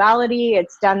sexuality,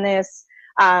 it's done this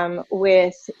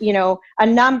with, you know,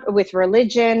 with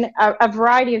religion, a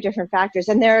variety of different factors.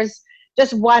 And there's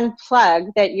just one plug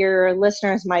that your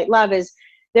listeners might love is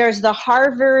there's the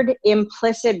Harvard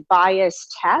implicit bias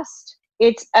test.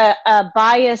 It's a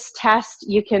bias test.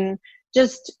 You can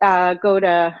just go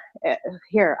to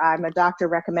here. I'm a doctor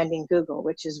recommending Google,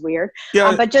 which is weird.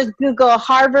 Yeah. But just Google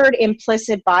Harvard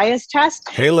implicit bias test.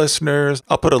 Hey, listeners,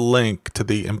 I'll put a link to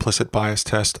the implicit bias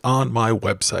test on my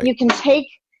website. You can take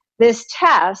this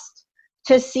test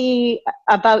to see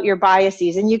about your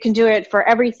biases, and you can do it for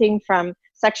everything from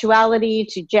sexuality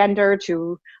to gender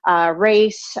to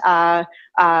race,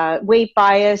 weight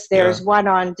bias. There's one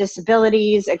on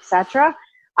disabilities, etc.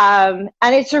 And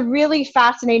it's a really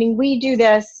fascinating. We do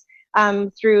this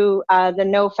through the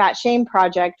No Fat Shame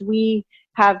Project. We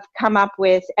have come up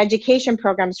with education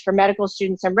programs for medical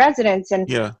students and residents,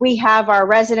 and we have our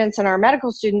residents and our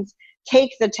medical students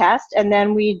take the test, and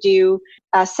then we do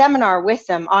a seminar with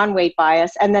them on weight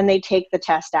bias, and then they take the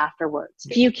test afterwards.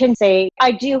 If you can say,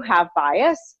 I do have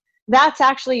bias, that's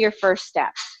actually your first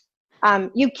step.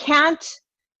 You can't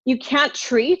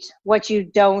treat what you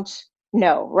don't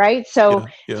know, right? So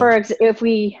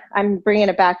I'm bringing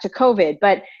it back to COVID,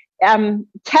 but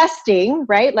testing,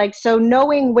 right? Like, so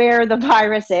knowing where the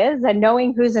virus is and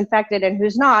knowing who's infected and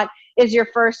who's not is your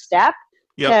first step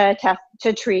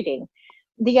to treating.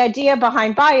 The idea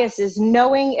behind bias is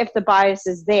knowing if the bias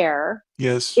is there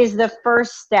is the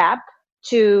first step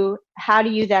to how do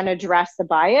you then address the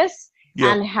bias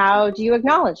and how do you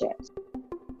acknowledge it?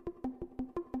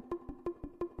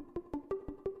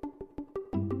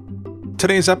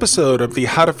 Today's episode of the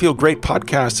How to Feel Great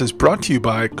podcast is brought to you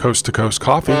by Coast to Coast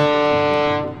Coffee.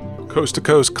 Coast to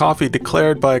Coast Coffee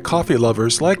declared by coffee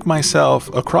lovers like myself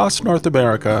across North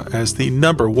America as the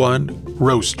 #1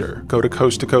 roaster. Go to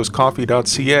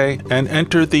coasttocoastcoffee.ca and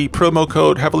enter the promo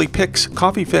code Heavily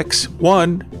Coffee Fix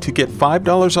 1 to get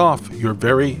 $5 off your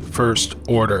very first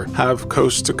order. Have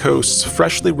Coast to Coast's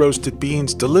freshly roasted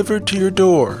beans delivered to your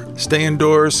door. Stay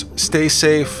indoors, stay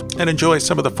safe, and enjoy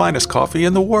some of the finest coffee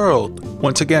in the world.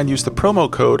 Once again, use the promo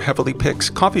code Heavily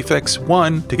Coffee Fix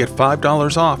 1 to get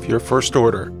 $5 off your first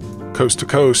order. Coast to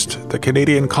Coast, the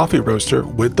Canadian coffee roaster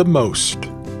with the most.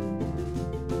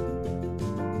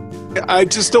 I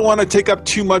just don't want to take up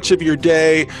too much of your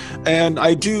day, and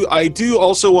I do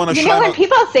also want to. You know, when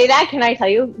people say that, can I tell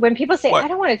you? When people say, "I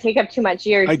don't want to take up too much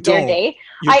of their day,"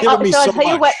 I'll tell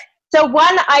you what. So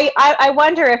one, I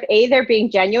wonder if A, they're being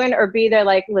genuine, or B, they're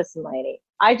like, "Listen, lady,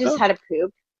 I just had a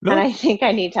poop, and I think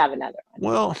I need to have another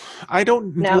one." Well, I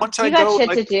don't. No, once you I got go,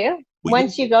 shit to do.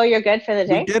 Once you go, you're good for the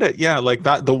day? We did it, yeah. Like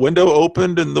that, the window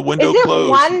opened and the window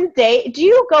closed. Is it one day? Do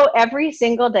you go every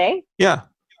single day? Yeah.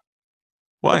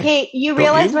 Why? Okay, you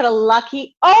realize what a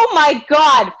lucky... Oh my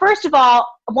God! First of all,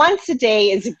 once a day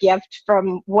is a gift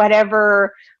from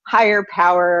whatever higher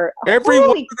power. Every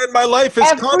woman in my life is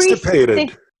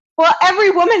constipated. Well,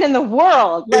 every woman in the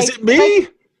world. Is it me?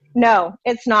 No,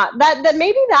 it's not.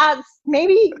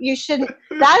 Maybe you shouldn't.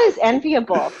 That is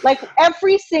enviable. Like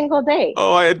every single day.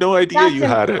 Oh, I had no idea you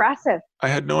had it. That's impressive. I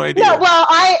had no idea. No, well,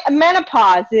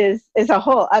 menopause is a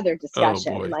whole other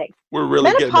discussion. Oh boy. Like we're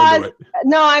really getting into it.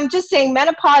 No, I'm just saying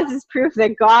menopause is proof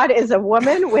that God is a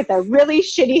woman with a really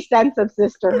shitty sense of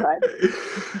sisterhood.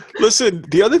 Listen,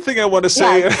 the other thing I want to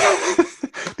say.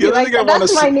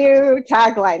 That's my new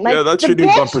tagline. Like, that's your new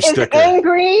bumper sticker. Is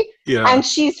angry, and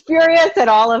she's furious at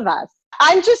all of us.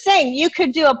 I'm just saying, you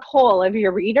could do a poll of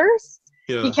your readers,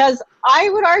 because I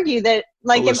would argue that,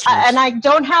 like, and I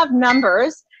don't have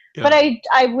numbers, but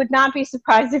I would not be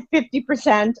surprised if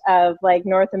 50% of like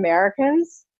North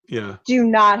Americans do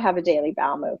not have a daily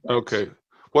bowel movement. Okay,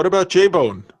 what about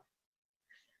J-Bone?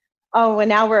 Oh, well,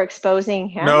 now we're exposing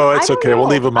him. No, it's okay. We'll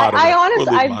leave him out of it.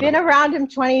 Honestly, I've been around him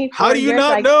 24 years. How do you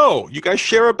not know? You guys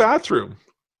share a bathroom.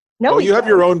 No, you have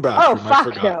your own bathroom. Oh,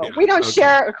 fuck no. Yeah. We don't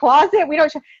share a closet. We don't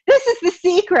share. This is the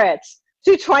secret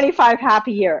to 25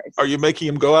 happy years. Are you making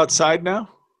him go outside now?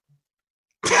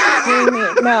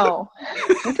 No.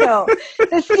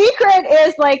 The secret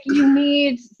is like you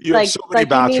need you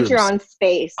need your own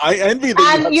space. I envy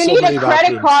that. And you need a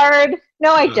credit card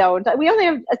No, I don't. We only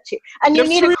have two. And you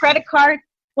need a 3? credit card.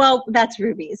 Well, that's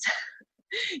Ruby's.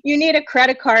 You need a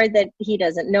credit card that he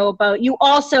doesn't know about. You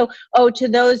also owe to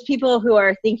those people who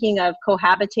are thinking of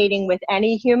cohabitating with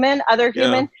any human, other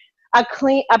human, a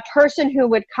person who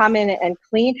would come in and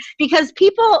clean. Because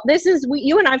people,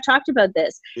 you and I've talked about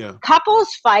this. Yeah. Couples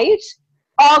fight,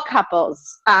 all couples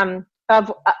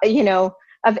of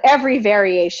every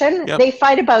variation. Yep. They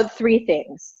fight about 3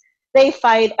 things. They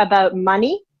fight about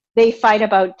money. They fight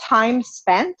about time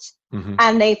spent. Mm-hmm.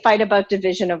 And they fight about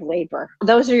division of labor.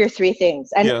 Those are your 3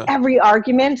 things. And every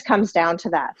argument comes down to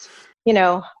that.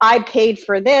 I paid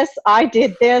for this. I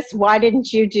did this. Why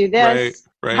didn't you do this?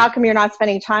 Right. How come you're not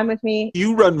spending time with me?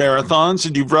 You run marathons,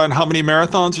 and you've run how many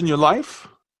marathons in your life?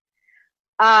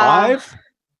 5?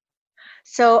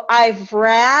 So I've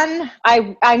ran,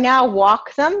 I now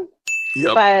walk them.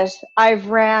 Yep. But I've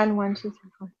ran 1, 2, 3,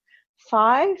 4,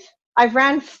 5. I've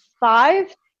ran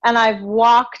 5 and I've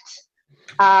walked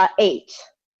 8.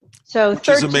 So Which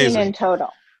is 13 amazing. in total.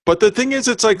 But the thing is,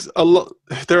 it's like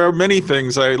there are many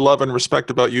things I love and respect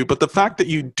about you, but the fact that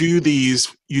you do these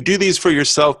for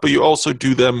yourself, but you also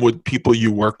do them with people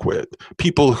you work with,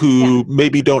 people who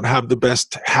maybe don't have the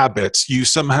best habits. You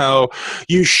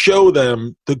show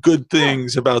them the good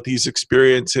things about these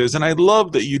experiences. And I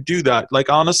love that you do that.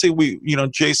 Like, honestly,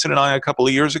 Jason and I, a couple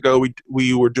of years ago,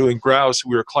 we were doing grouse.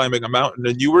 We were climbing a mountain,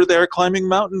 and you were there climbing a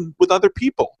mountain with other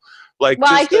people. Like,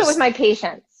 well, I do it with my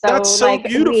patients. So, that's so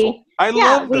beautiful. I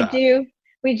love that.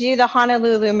 We do the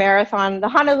Honolulu Marathon. The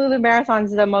Honolulu Marathon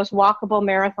is the most walkable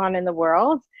marathon in the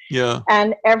world. Yeah.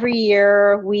 And every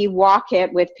year we walk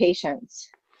it with patients.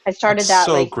 I started that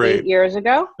 8 years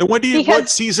ago. And what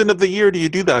season of the year do you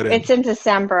do that in? It's in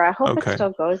December. I hope it still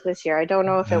goes this year. I don't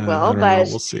know if it will, but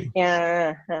we'll see.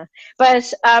 Yeah.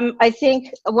 But I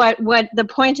think what the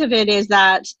point of it is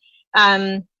that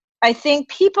I think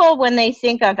people, when they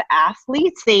think of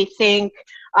athletes, they think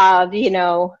of,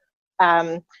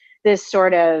 this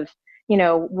sort of,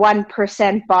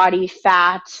 1% body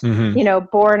fat,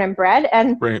 born and bred.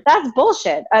 And that's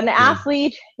bullshit. An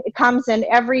athlete comes in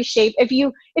every shape. If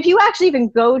you actually even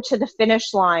go to the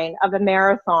finish line of a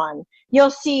marathon,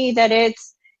 you'll see that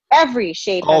it's every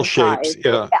shape, all and shapes,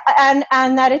 size.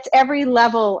 And that it's every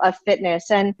level of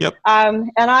fitness. And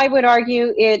and I would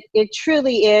argue it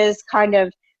truly is kind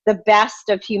of the best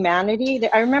of humanity.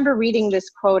 I remember reading this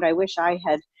quote. I wish I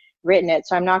had written it,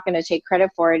 so I'm not going to take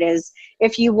credit for it. Is,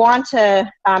 if you want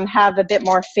to have a bit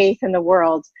more faith in the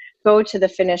world, go to the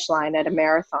finish line at a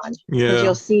marathon, because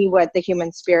you'll see what the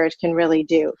human spirit can really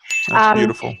do. That's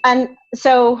beautiful. And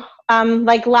so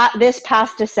this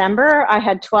past December, I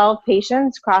had 12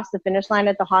 patients cross the finish line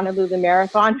at the Honolulu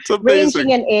Marathon,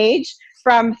 ranging in age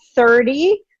from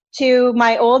 30 to,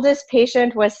 my oldest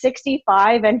patient was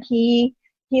 65, and he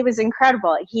was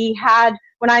incredible. He had,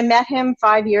 when I met him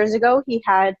 5 years ago, he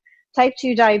had type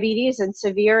 2 diabetes and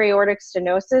severe aortic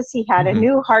stenosis. He had a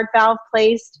new heart valve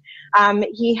placed.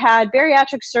 He had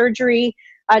bariatric surgery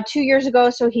 2 years ago,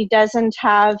 so he doesn't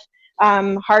have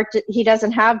he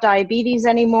doesn't have diabetes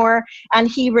anymore. And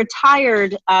he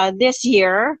retired this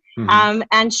year.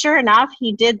 And sure enough,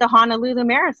 he did the Honolulu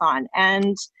Marathon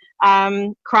and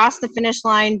crossed the finish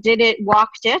line,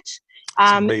 walked it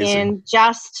in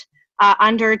just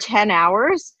under 10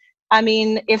 hours. I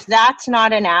mean, if that's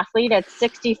not an athlete at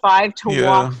 65 to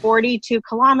walk 42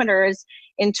 kilometers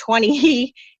in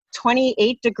 28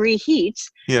 degree heat,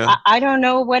 I don't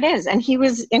know what is. And he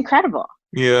was incredible.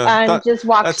 Yeah. And just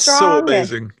walked that's strong. That's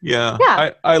so amazing.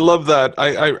 I love that.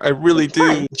 I really do.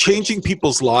 Fun. Changing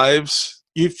people's lives.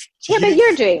 But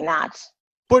you're doing that.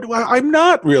 But I'm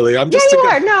not really. I'm just. Yeah, you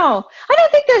are. No, I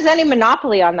don't think there's any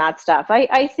monopoly on that stuff.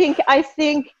 I think,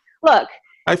 look.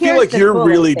 I feel like you're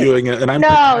really doing it, and I'm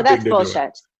no, that's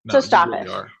bullshit. So stop it.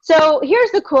 So here's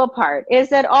the cool part: is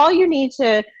that all you need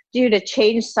to do to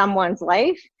change someone's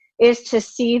life is to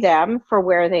see them for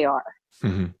where they are,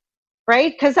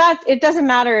 right? Because it doesn't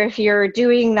matter if you're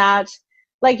doing that,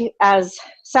 like as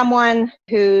someone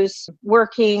who's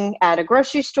working at a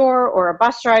grocery store or a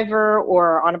bus driver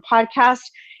or on a podcast.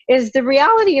 Is the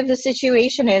reality of the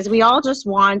situation is we all just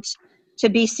want to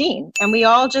be seen, and we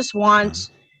all just want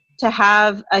to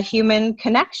have a human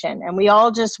connection, and we all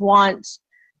just want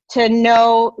to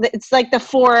know. It's like the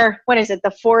 4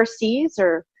 C's,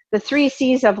 or the 3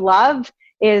 C's of love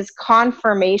is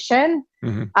confirmation,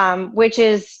 which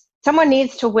is someone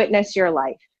needs to witness your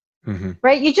life,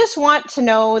 right? You just want to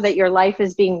know that your life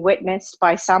is being witnessed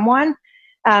by someone.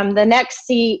 The next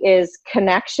C is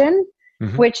connection,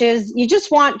 which is you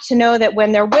just want to know that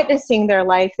when they're witnessing their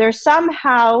life, they're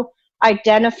somehow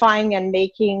identifying and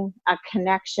making a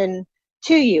connection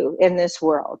to you in this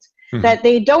world. that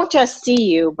they don't just see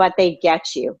you, but they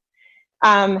get you.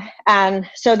 And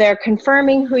so they're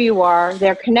confirming who you are,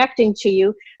 they're connecting to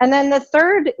you. And then the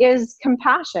third is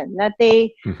compassion, that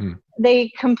they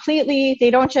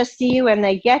don't just see you and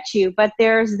they get you, but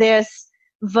there's this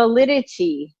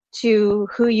validity to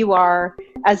who you are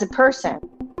as a person.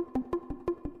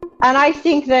 And I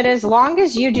think that as long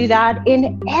as you do that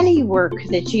in any work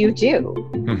that you do,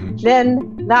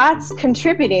 then that's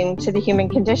contributing to the human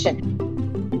condition.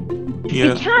 Yeah.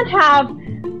 You can't have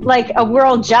like a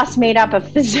world just made up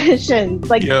of physicians.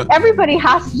 Like everybody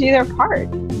has to do their part.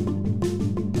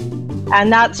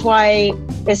 And that's why,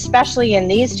 especially in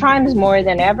these times more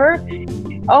than ever,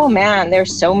 oh man,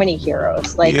 there's so many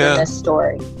heroes like in this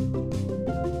story.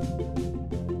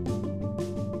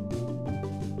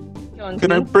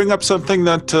 Can I bring up something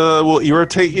that will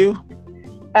irritate you?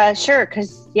 Sure,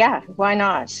 because why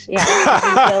not? Yeah,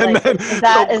 like, is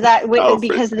that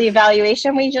because of the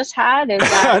evaluation we just had? Is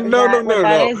that no.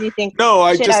 You think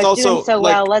I just I was also doing so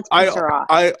well. Let's piss her off.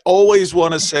 I always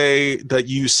want to say that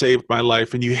you saved my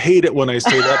life, and you hate it when I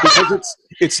say that because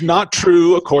it's not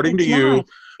true according to you.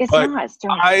 It's not.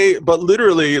 But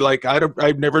literally, like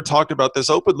I've never talked about this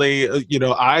openly.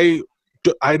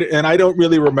 I don't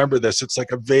really remember this. It's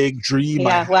like a vague dream.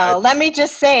 Yeah, well, let me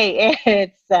just say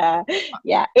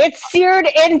it's seared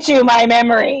into my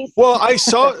memories. Well, I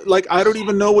saw, I don't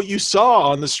even know what you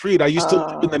saw on the street. I used to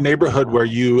live in the neighborhood where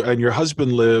you and your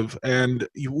husband live, and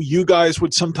you guys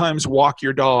would sometimes walk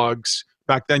your dogs.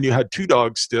 Back then you had 2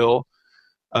 dogs still,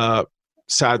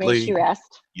 sadly. May she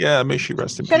rest. Yeah, may she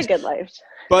rest in peace. She had a good life.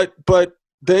 But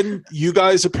then you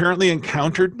guys apparently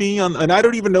encountered me and I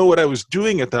don't even know what I was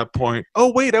doing at that point.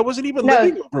 Oh wait, I wasn't even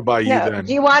living over by you then.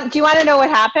 Do you want to know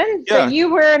what happened? Yeah. So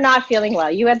you were not feeling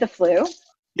well. You had the flu.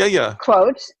 Yeah.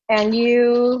 Quote. And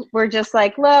you were just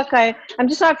like, look, I'm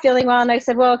just not feeling well. And I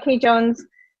said, well, okay, Jones.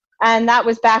 And that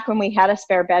was back when we had a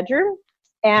spare bedroom.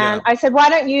 And I said, why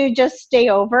don't you just stay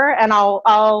over and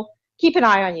I'll keep an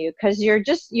eye on you, because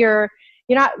you're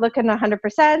not looking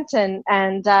 100%.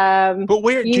 And but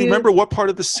where do you remember what part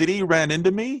of the city you ran into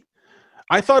me?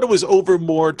 I thought it was over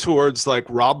more towards like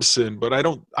Robson, but I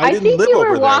didn't live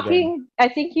over there then. I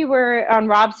think you were on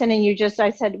Robson, and I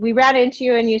said, we ran into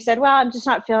you and you said, well, I'm just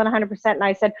not feeling 100%. And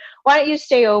I said, why don't you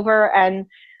stay over and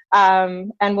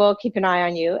we'll keep an eye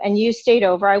on you. And you stayed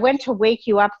over. I went to wake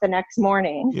you up the next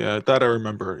morning. Yeah, that I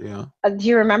remember. Yeah. Do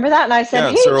you remember that? And I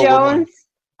said, hey, Jones.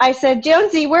 I said,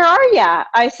 Jonesy, where are you?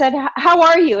 I said, how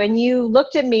are you? And you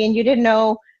looked at me and you didn't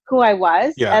know who I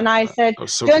was. Yeah, and I said,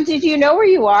 Jonesy, do you know where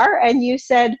you are? And you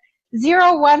said 011.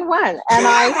 And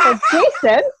I said,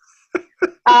 Jason,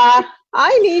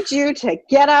 I need you to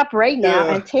get up right now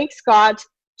and take Scott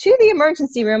to the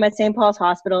emergency room at St. Paul's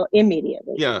Hospital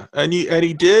immediately. Yeah, and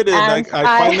he did, and I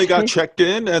finally got checked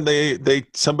in, and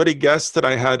somebody guessed that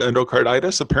I had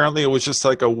endocarditis. Apparently, it was just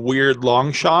like a weird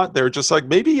long shot. They were just like,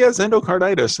 maybe he has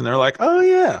endocarditis, and they're like, oh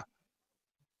yeah.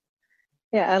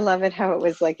 Yeah, I love it how it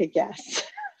was like a guess.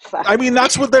 I mean,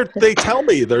 that's what they tell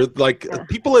me. They're like,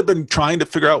 people have been trying to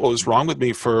figure out what was wrong with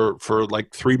me for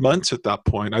like 3 months at that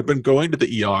point. I've been going to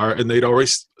the ER, and they'd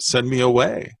always send me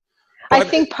away. I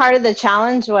think part of the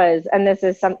challenge was, and this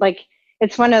is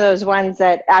it's one of those ones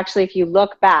that actually, if you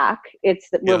look back,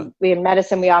 we in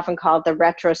medicine, we often call it the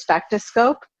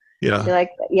retrospectoscope. Yeah. You're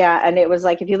like, and it was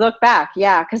like, if you look back,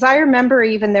 because I remember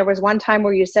even there was one time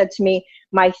where you said to me,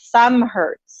 my thumb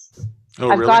hurts. Oh,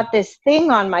 I've really? got this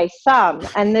thing on my thumb.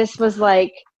 And this was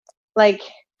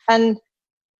and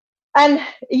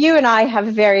you and I have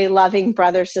a very loving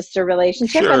brother-sister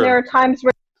relationship. Sure. And there are times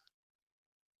where,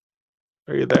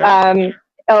 are you there?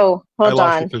 hold I lost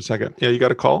on. you for a second. Yeah, you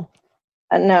got a call?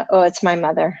 No. Oh, it's my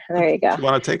mother. There you go. You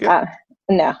want to take it?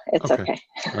 No, it's okay.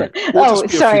 Right. We'll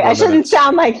sorry. I shouldn't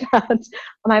sound like that.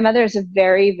 My mother is a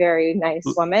very, very nice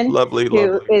woman. Lovely.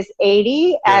 Who is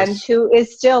 80 and who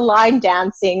is still line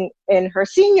dancing in her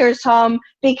senior's home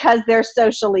because they're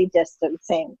socially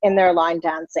distancing in their line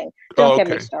dancing. Don't get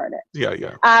me started.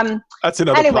 Yeah. That's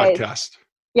another podcast.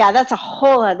 Yeah, that's a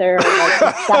whole other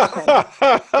discussion.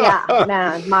 Yeah,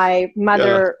 man, my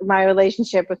mother, my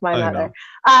relationship with my mother.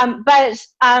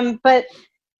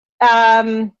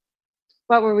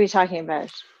 What were we talking about?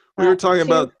 We were talking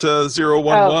about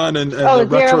 011 and the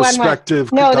retrospective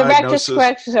diagnosis. The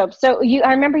retrospective. So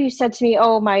I remember you said to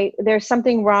me, there's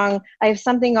something wrong. I have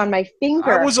something on my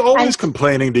finger. I was always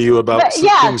complaining to you about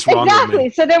things wrong with me.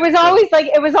 So there was always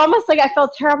it was almost like I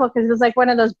felt terrible because it was like one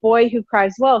of those boy who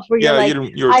cries wolf where you're like,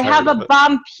 I have a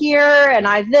bump here and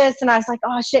I this, and I was like,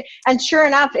 oh shit. And sure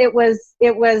enough, it was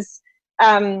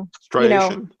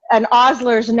striation? An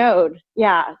Osler's node.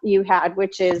 Yeah, you had,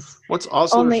 which is what's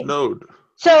Osler's node?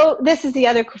 So this is the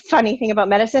other funny thing about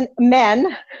medicine.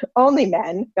 Men, only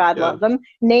men, God love them,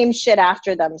 name shit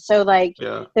after them. So like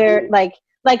they're like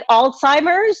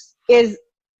Alzheimer's is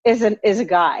a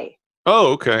guy.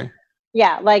 Oh, okay.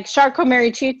 Yeah, like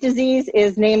Charcot-Marie-Tooth disease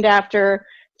is named after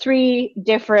 3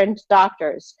 different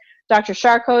doctors. Dr.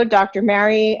 Charcot, Dr.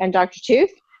 Mary, and Dr. Tooth.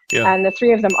 Yeah. And the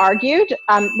 3 of them argued.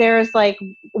 There's like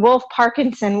Wolf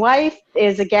Parkinson wife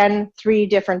is again 3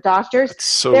 different doctors. That's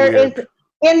so weird.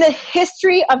 In the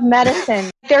history of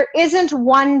medicine, there isn't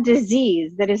one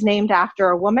disease that is named after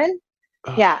a woman.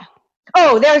 Yeah.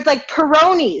 Oh, there's like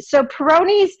Peyronie's. So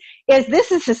Peyronie's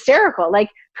this is hysterical. Like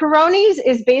Peyronie's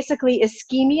is basically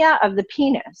ischemia of the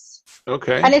penis.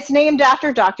 Okay. And it's named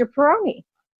after Dr. Peyronie.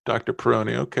 Dr.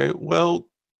 Peyronie. Okay. Well,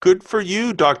 good for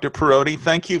you, Dr. Peyronie.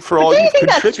 Thank you for all you've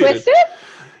contributed. That's twisted,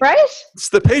 right? It's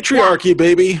the patriarchy,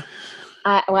 baby.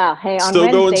 Well, hey, on Still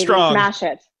Wednesdays, going strong. We smash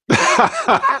it.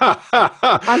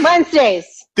 On Wednesdays.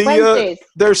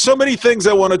 There's so many things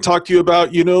I want to talk to you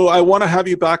about. You know, I want to have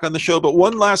you back on the show, but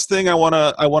one last thing I want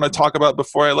to talk about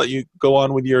before I let you go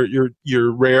on with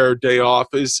your rare day off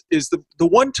is the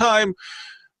one time,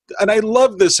 and I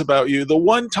love this about you, the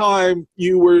one time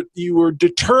you were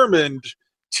determined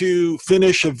to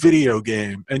finish a video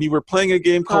game, and you were playing a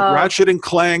game called Ratchet and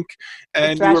Clank,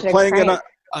 and you were playing it.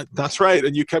 That's right,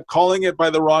 and you kept calling it by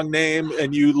the wrong name,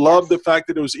 and you loved the fact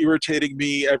that it was irritating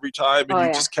me every time, and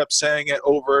you just kept saying it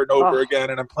over and over again.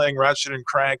 And I'm playing Ratchet and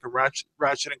Clank, and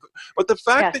Ratchet and but the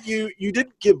fact that you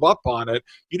didn't give up on it,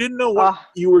 you didn't know what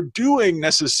you were doing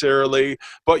necessarily,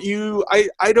 but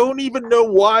I don't even know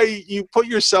why you put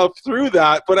yourself through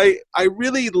that, but I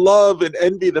really love and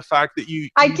envy the fact that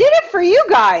I did it for you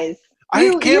guys. I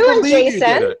can't believe you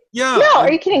did it. Yeah. No,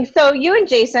 are you kidding? So you and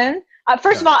Jason.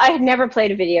 First of all, I had never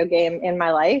played a video game in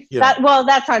my life. Yeah.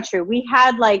 That's not true. We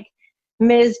had like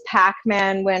Ms.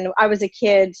 Pac-Man when I was a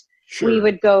kid. Sure. We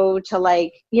would go to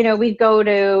we'd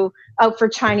go out for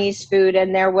Chinese food,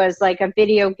 and there was like a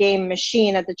video game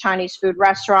machine at the Chinese food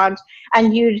restaurant,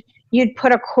 and you'd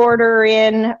put a quarter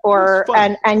in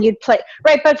and you'd play.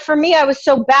 Right. But for me, I was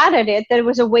so bad at it that it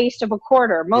was a waste of a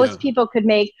quarter. Most people could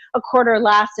make a quarter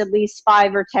last at least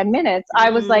 5 or 10 minutes. I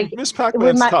was like, Ms.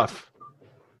 Pac-Man's tough.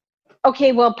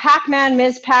 Okay, well, Pac-Man,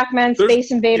 Ms. Pac-Man,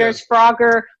 Space Invaders,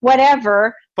 Frogger,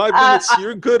 whatever. 5 minutes,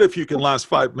 you're good if you can last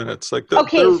 5 minutes. Like they're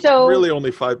really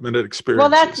only 5-minute experiences. Well,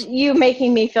 that's you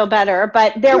making me feel better.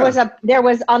 But there was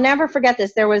I'll never forget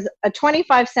this. There was a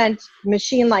 25-cent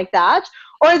machine like that,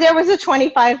 or there was a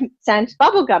 25-cent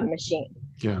bubblegum machine.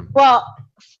 Yeah. Well,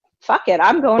 fuck it.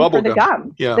 I'm going for the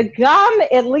gum. Yeah. The gum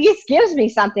at least gives me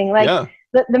something. Like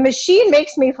the machine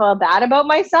makes me feel bad about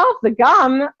myself. The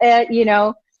gum,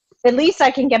 at least I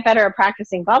can get better at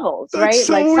practicing bubbles, That's right?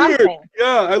 So like weird. Something. Yeah,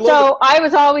 I love it. So I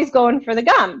was always going for the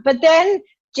gum. But then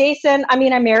Jason, I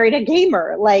married a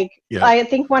gamer. I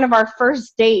think one of our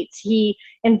first dates, he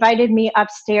invited me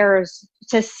upstairs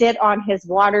to sit on his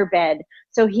waterbed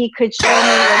so he could show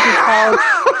me what he called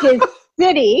his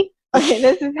city. Okay,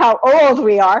 this is how old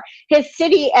we are. His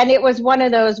city, and it was one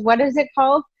of those, what is it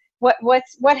called?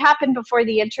 What happened before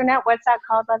the internet? What's that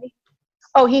called, Lovey?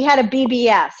 Oh, he had a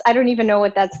BBS. I don't even know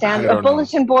what that stands for. A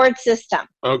bulletin board system.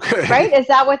 Okay. Right? Is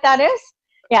that what that is?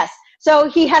 Yes. So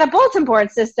he had a bulletin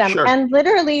board system. Sure. And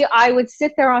literally I would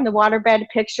sit there on the waterbed,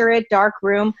 picture it, dark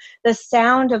room, the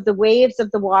sound of the waves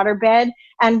of the waterbed,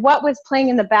 and what was playing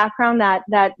in the background, that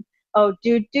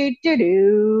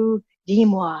do-do-do-do,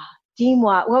 dis-moi,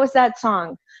 dis-moi. What was that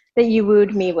song that you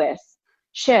wooed me with?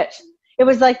 Shit. It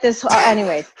was like this,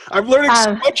 anyways. I'm learning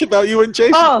so much about you and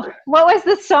Jason. Oh, what was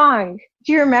the song?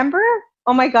 Do you remember?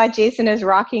 Oh my God, Jason is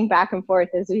rocking back and forth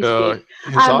as we speak.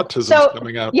 His autism is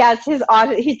coming out. Yes, his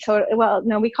autism. He's totally. Well,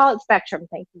 no, we call it spectrum.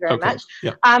 Thank you very much.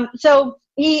 Yeah. So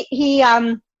he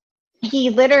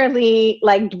literally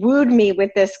wooed me with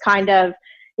this kind of,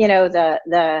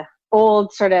 the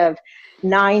old sort of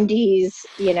 90s,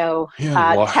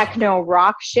 techno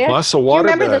rock shit. Plus a waterbed. Do you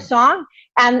remember the song?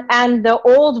 And the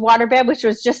old waterbed, which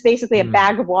was just basically a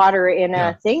bag of water in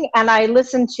a thing. And I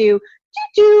listened to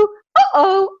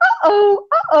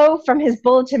from his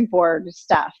bulletin board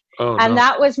stuff.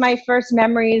 That was my first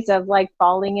memories of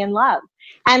falling in love.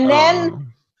 And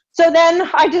then, so then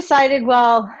I decided,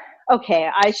 well, okay,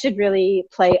 I should really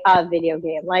play a video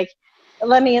game.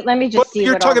 Let me just see.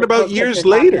 You're what talking about years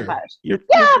later.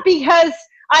 Because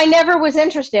I never was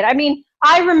interested.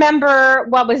 I remember,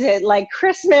 what was it,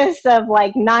 Christmas of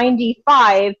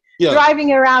 95,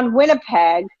 driving around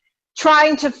Winnipeg,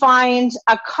 trying to find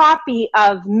a copy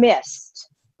of Myst.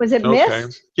 Was it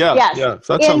Myst? Yeah. Yes. Yeah, that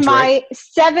sounds in my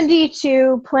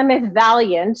 72 Plymouth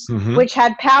Valiant, which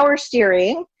had power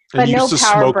steering, but no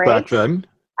power brakes. Back then.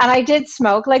 And I did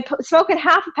smoke, like smoking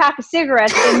half a pack of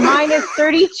cigarettes in minus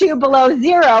 32 below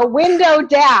zero, window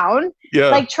down,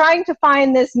 like trying to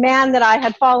find this man that I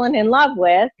had fallen in love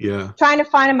with, trying to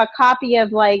find him a copy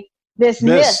of like this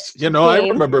Myst You know, game. I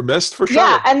remember Myst for sure.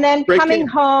 Yeah, and then Great coming game.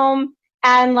 home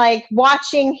and like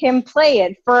watching him play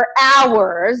it for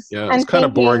hours. Yeah, it's kind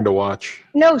of boring to watch.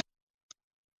 No.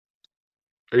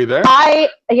 Are you there?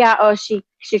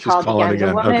 She called again.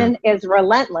 The woman is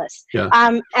relentless. Yeah.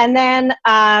 And then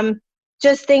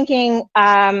just thinking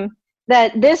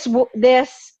that this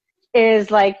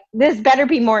is like, this better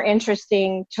be more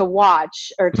interesting to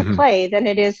watch or to play than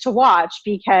it is to watch,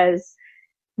 because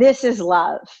this is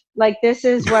love. Like, this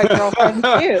is what girlfriends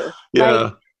do. Yeah.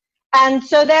 Like, and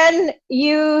so then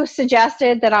you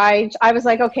suggested that I was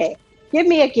like, okay, give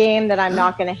me a game that I'm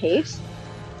not going to hate.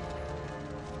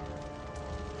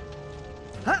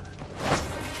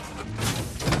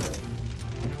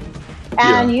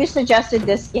 And you suggested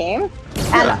this game,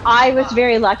 and I was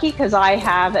very lucky because I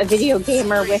have a video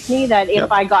gamer with me that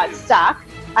if I got stuck,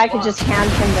 I could just hand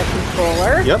him the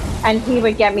controller, and he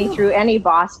would get me through any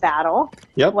boss battle.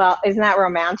 Well, isn't that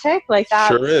romantic? Like, that,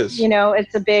 sure is. You know,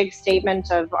 it's a big statement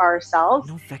of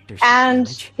ourselves. And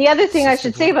the other thing I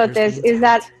should say about this is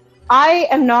that I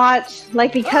am not,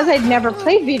 like, because I'd never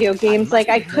played video games, like,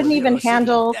 I couldn't even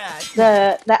handle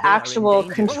the actual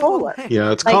controller.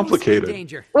 Yeah, it's like,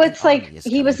 complicated. Well, it's like,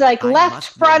 he was like, left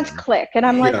front click, and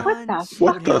I'm like, what the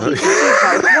fuck is he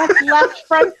doing? What's left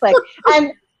front click?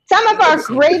 And some of our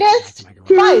greatest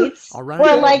fights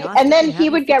were like, and then he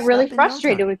would get really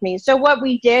frustrated with me. So what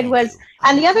we did was,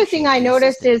 and the other thing I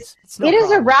noticed is, it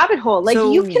is a rabbit hole. Like,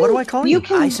 you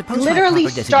can literally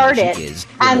start it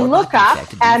and look up,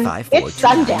 and it's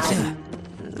sundown.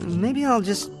 Maybe I'll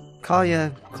just call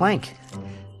you Clank.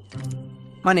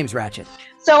 My name's Ratchet.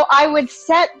 So I would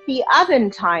set the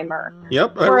oven timer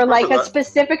for like a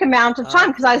specific amount of time,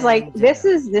 because I was like, this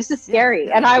is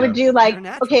scary. And I would do like,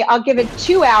 okay, I'll give it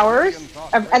 2 hours.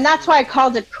 And that's why I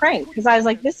called it Crank, because I was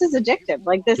like, this is addictive.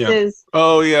 Like, this is...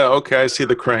 Oh, yeah. Okay. I see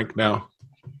the Crank now.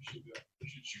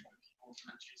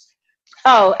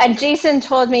 Oh, and Jason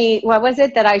told me, what was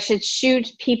it? That I should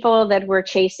shoot people that were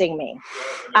chasing me.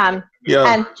 And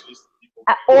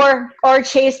or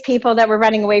chase people that were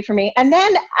running away from me. And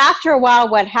then after a while,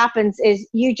 what happens is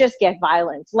you just get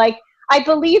violent. Like, I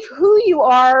believe who you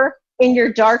are in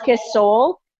your darkest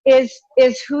soul is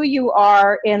who you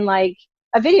are in like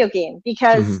a video game,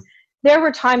 because there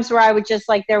were times where I would just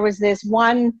like, there was this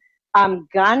one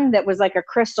gun that was like a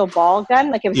crystal ball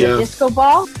gun, like it was a disco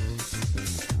ball.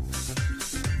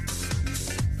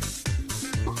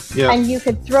 Yeah. And you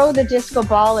could throw the disco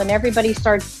ball and everybody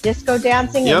starts disco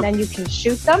dancing and then you can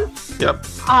shoot them. Yep.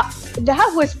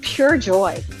 That was pure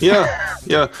joy. Yeah.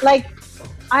 Yeah. Like,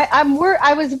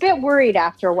 I was a bit worried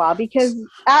after a while, because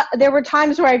there were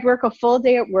times where I'd work a full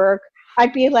day at work.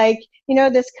 I'd be like, you know,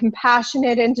 this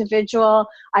compassionate individual.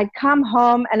 I'd come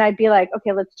home and I'd be like,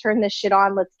 okay, let's turn this shit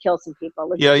on. Let's kill some people.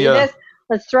 Let's do this.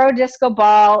 Let's throw a disco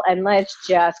ball and let's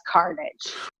just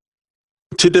carnage.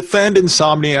 To defend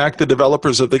Insomniac, the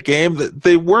developers of the game,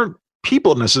 they weren't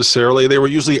people necessarily. They were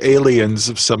usually aliens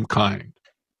of some kind.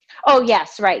 Oh,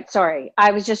 yes, right. Sorry.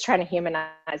 I was just trying to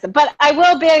humanize them. But I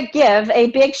will give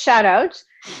a big shout out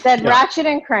that Ratchet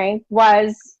and Crank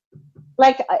was,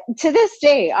 like, to this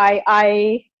day,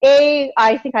 I think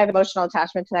I have emotional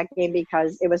attachment to that game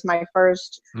because it was my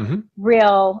first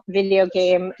real video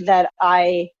game that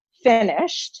I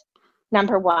finished,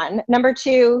 number one. Number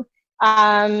two,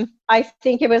 I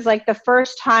think it was like the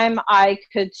first time I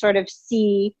could sort of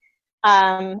see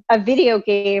a video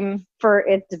game for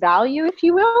its value, if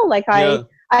you will. Like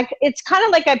it's kind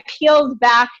of like I peeled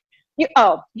back.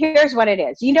 Here's what it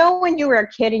is. You know, when you were a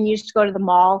kid and you used to go to the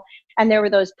mall and there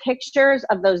were those pictures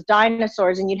of those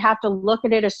dinosaurs and you'd have to look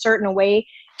at it a certain way,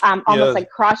 almost like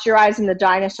cross your eyes and the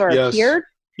dinosaur appeared.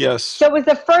 Yes. So it was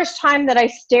the first time that I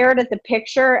stared at the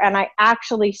picture and I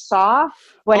actually saw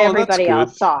what everybody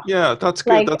else saw. Yeah, that's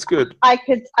good. Like, that's good. I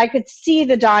could see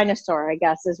the dinosaur, I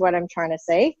guess, is what I'm trying to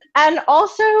say. And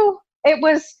also, it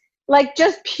was like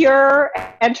just pure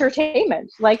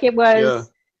entertainment. Like it was. Yeah.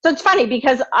 So it's funny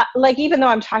because, like, even though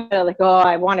I'm talking about like,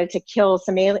 I wanted to kill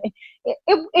some alien,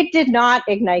 it did not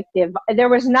ignite there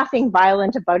was nothing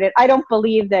violent about it. I don't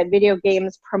believe that video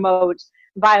games promote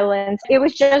violence. It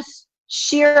was just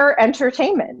sheer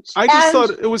entertainment. I just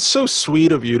thought it was so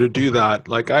sweet of you to do that.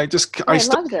 Like, I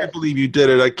still can't believe you did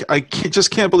it. I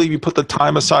just can't believe you put the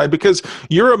time aside, because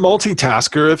you're a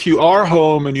multitasker. If you are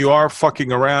home and you are fucking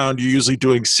around, you're usually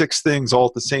doing 6 things all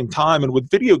at the same time. And with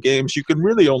video games, you can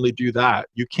really only do that.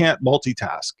 You can't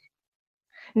multitask.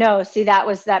 No, see,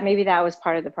 maybe that was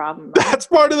part of the problem. Right? That's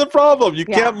part of the problem. You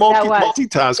can't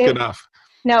multitask It- enough.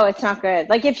 No, it's not good.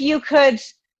 Like if you could,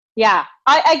 yeah,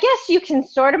 I guess you can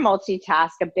sort of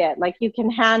multitask a bit. Like you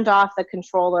can hand off the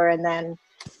controller and then,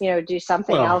 do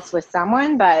something else with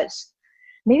someone, but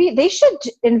maybe they should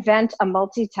invent a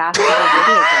multitaskable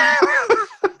video game.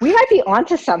 We might be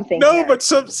onto something. No, here. but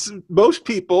most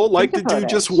people like to do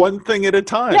just one thing at a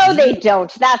time. No, they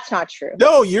don't. That's not true.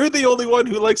 No, you're the only one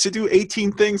who likes to do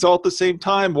 18 things all at the same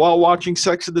time while watching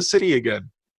Sex and the City again.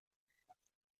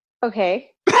 Okay.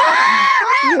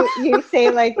 you say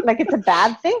like it's a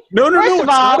bad thing? No, it's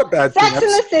not a bad thing. Sex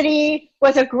and the City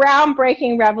was a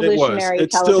groundbreaking, revolutionary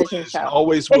television show.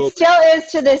 Always will. It still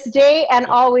is to this day and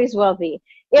always will be.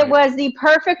 It was the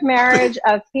perfect marriage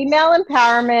of female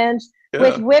empowerment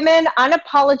with women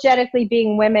unapologetically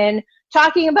being women,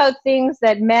 talking about things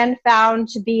that men found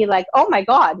to be like, oh my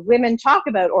God, women talk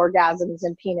about orgasms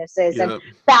and penises and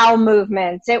bowel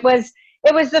movements. It was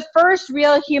the first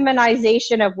real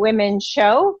humanization of women's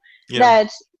show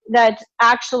that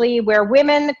actually where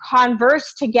women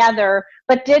conversed together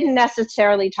but didn't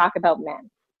necessarily talk about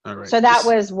men. All right. So that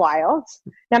was wild,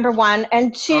 number one.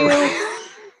 And two,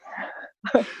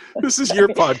 this is your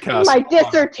podcast. My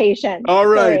dissertation. All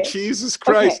right. Sorry. Jesus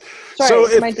Christ. Okay. So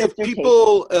if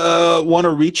people want to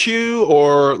reach you,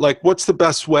 or like, what's the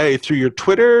best way? Through your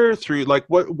Twitter? Through like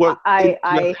what? I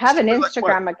have an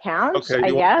Instagram account, okay,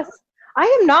 I guess.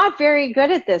 I am not very good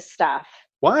at this stuff.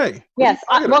 Why? Yes.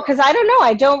 Because I don't know.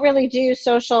 I don't really do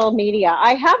social media.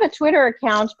 I have a Twitter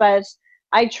account, but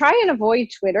I try and avoid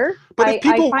Twitter. But if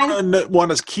people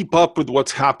want to keep up with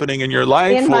what's happening in your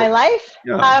life. In my life?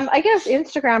 Yeah. I guess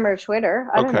Instagram or Twitter.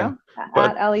 I don't know.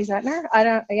 At Ali Zentner.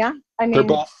 I mean,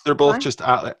 they're both just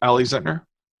Ali Zentner?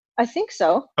 I think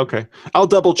so. Okay. I'll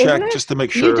double check just to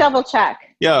make sure. You double check.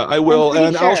 Yeah, I will.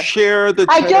 And sure. I'll share the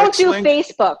I don't do link.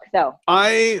 Facebook, though.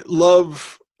 I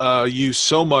love you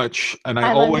so much, and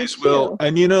I always will.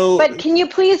 And but can you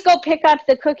please go pick up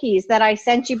the cookies that I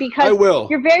sent you, because I will.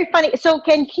 You're very funny. So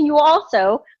can you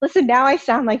also listen? Now I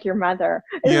sound like your mother.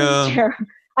 Yeah,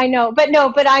 I know,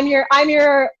 but I'm your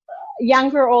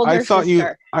older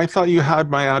sister. I thought you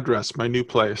had my address, my new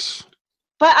place.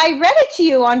 But I read it to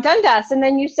you on Dundas, and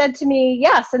then you said to me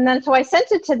yes, and then so I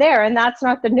sent it to there, and that's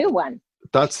not the new one.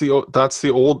 That's the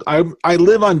old. I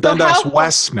live on Dundas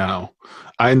West now.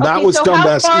 And that was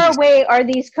Dundas East. How far East. away are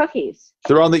these cookies?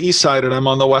 They're on the east side, and I'm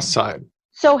on the west side.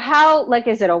 So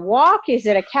is it a walk? Is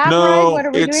it a cab ride? What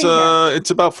are we doing here? It's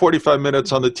about 45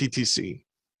 minutes on the TTC.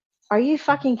 Are you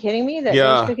fucking kidding me? That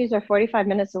those cookies are 45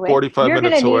 minutes away? 45 minutes away. You're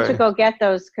going to need to go get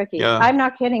those cookies. Yeah. I'm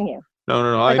not kidding you.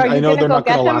 No. I know they're not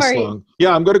going to last long.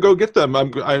 Yeah, I'm going to go get them.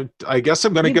 I guess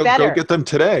I'm going to go get them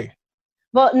today.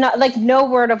 Well, no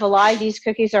word of a lie. These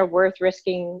cookies are worth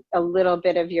risking a little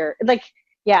bit of your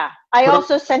Yeah. I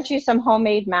also sent you some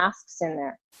homemade masks in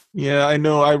there. Yeah, I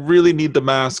know. I really need the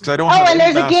masks. I don't have and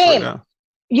there's a game. Right,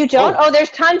 you don't? Oh, there's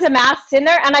tons of masks in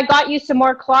there, and I got you some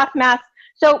more cloth masks.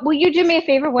 So will you do me a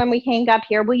favor when we hang up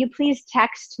here? Will you please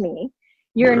text me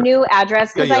your new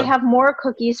address? Because I have more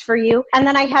cookies for you. And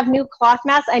then I have new cloth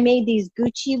masks. I made these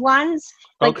Gucci ones,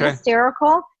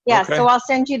 hysterical. Yeah, so I'll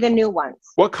send you the new ones.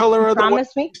 What color are they?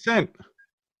 Promise me? Sent?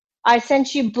 I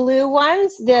sent you blue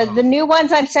ones. The new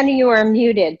ones I'm sending you are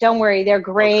muted. Don't worry, they're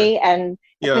gray and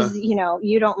because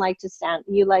you don't like to stand.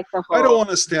 You like the whole. I don't want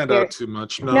to stand out too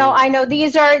much. No. No, I know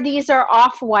these are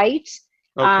off white.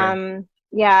 Okay.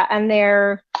 Yeah, and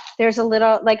there's a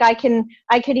little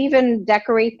I could even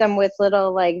decorate them with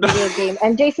little video game.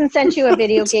 And Jason sent you a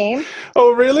video game.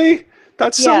 Oh really?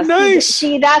 That's so nice.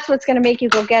 See, that's what's going to make you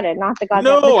go get it, not the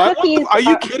goddamn. No, are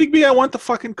you kidding me? I want the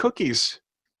fucking cookies.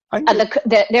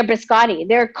 They're biscotti.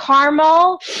 They're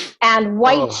caramel and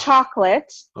white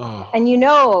chocolate. Oh. And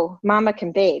Mama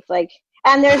can bake.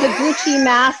 And there's a Gucci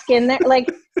mask in there.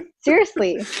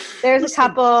 Seriously, there's a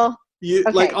couple.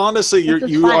 Honestly,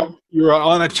 you're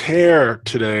on a tear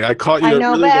today. I caught you. I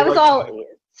know, really but I was all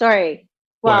sorry.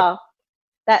 Well. What?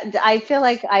 That I feel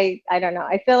like I don't know.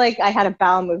 I feel like I had a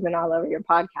bowel movement all over your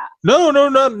podcast. No,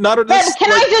 not at this. But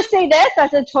can I just say this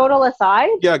as a total aside?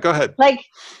 Yeah, go ahead.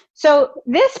 So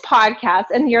this podcast,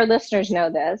 and your listeners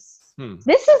know this.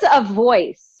 This is a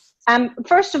voice.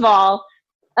 First of all,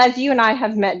 as you and I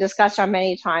have discussed on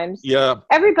many times. Yeah.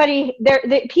 Everybody,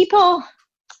 people.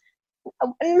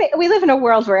 We live in a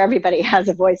world where everybody has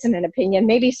a voice and an opinion.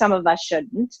 Maybe some of us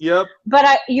shouldn't. Yep.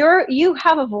 But you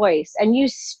have a voice, and you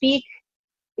speak.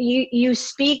 You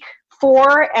speak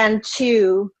for and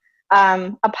to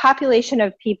a population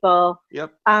of people.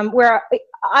 Yep. Where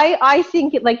I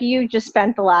think you just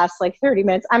spent the last 30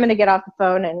 minutes. I'm going to get off the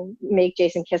phone and make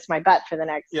Jason kiss my butt for the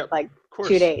next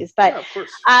 2 days. But, yeah, of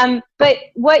course. But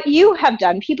what you have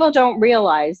done, people don't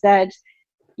realize that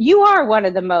you are one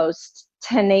of the most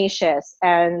tenacious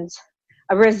and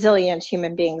resilient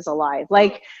human beings alive.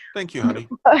 Like, thank you, honey.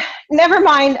 Never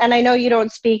mind. And I know you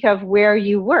don't speak of where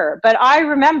you were, but I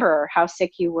remember how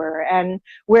sick you were and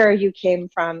where you came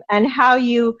from and how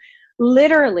you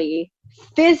literally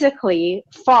physically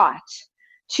fought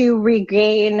to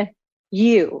regain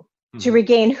you, to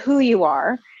regain who you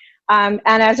are. And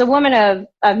as a woman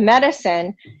of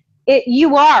medicine,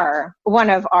 you are one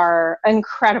of our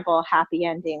incredible happy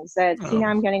endings that,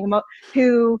 I'm getting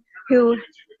who who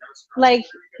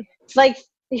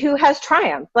has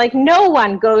triumphed. Like, no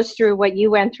one goes through what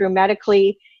you went through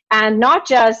medically and not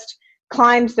just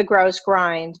climbs the gross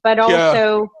grind, but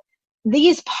also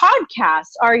these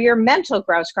podcasts are your mental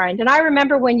gross grind. And I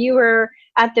remember when you were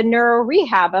at the neuro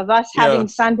rehab of us having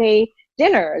Sunday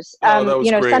dinners,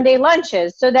 great. Sunday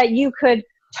lunches, so that you could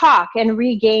talk and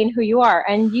regain who you are.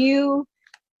 And you,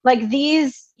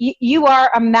 you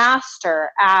are a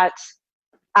master at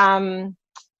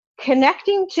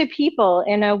connecting to people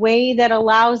in a way that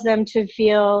allows them to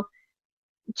feel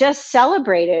just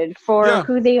celebrated for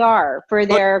who they are, for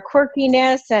their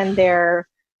quirkiness and their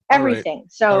everything. All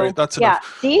right. So all right, that's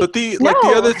enough. See? But the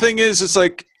other thing is, it's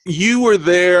like, you were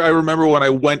there. I remember when I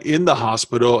went in the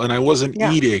hospital and I wasn't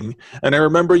eating, and I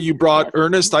remember you brought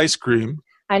Ernest ice cream.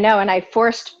 I know, and I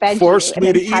forced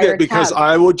me to eat it because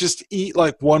I would just eat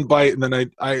like one bite, and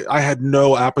then I had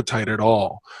no appetite at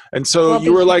all. And so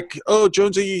you were like, "Oh,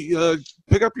 Jonesy,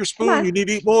 pick up your spoon. You need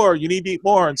to eat more. You need to eat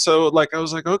more." And so I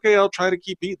was like, "Okay, I'll try to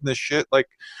keep eating this shit."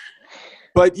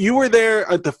 But you were there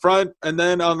at the front, and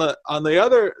then on the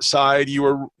other side,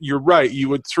 you're right. You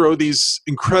would throw these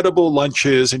incredible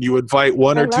lunches, and you would invite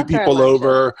one or two people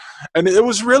over, and it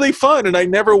was really fun. And I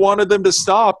never wanted them to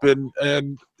stop, and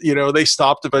they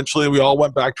stopped eventually. And we all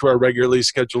went back to our regularly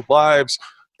scheduled lives.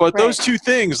 But those two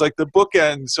things, like the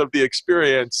bookends of the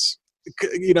experience,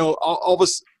 all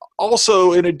this.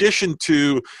 Also, in addition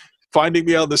to finding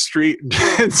me on the street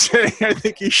and saying, "I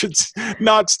think you should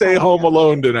not stay home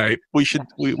alone tonight. We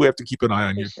have to keep an eye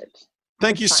on you."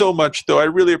 Thank you so much, though. I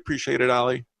really appreciate it,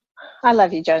 Allie. I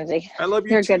love you, Jonesy. I love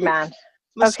you. You're too. a good man.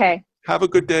 Listen, okay. Have a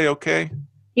good day, okay?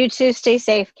 You too. Stay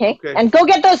safe, okay? And go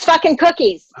get those fucking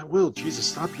cookies. I will. Jesus,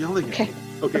 stop yelling at me.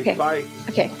 Okay, bye.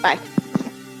 Okay, bye.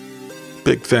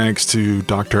 Big thanks to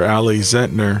Dr. Allie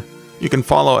Zentner. You can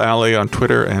follow Allie on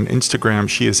Twitter and Instagram.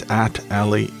 She is at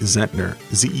Allie Zentner,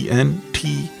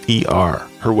 Zentner.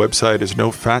 Her website is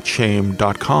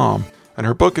nofatshame.com, and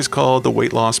her book is called The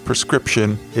Weight Loss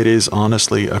Prescription. It is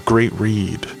honestly a great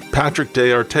read. Patrick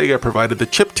De Ortega provided the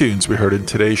chiptunes we heard in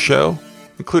today's show,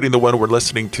 including the one we're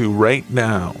listening to right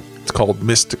now. It's called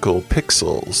Mystical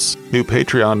Pixels. New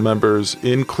Patreon members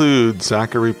include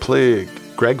Zachary Plig,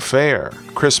 Greg Fair,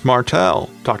 Chris Martell,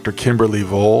 Dr. Kimberly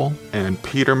Vole, and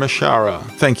Peter Mashara.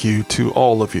 Thank you to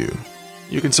all of you.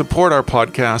 You can support our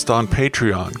podcast on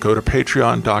Patreon. Go to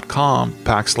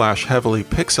patreon.com/heavily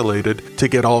pixelated to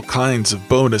get all kinds of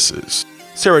bonuses.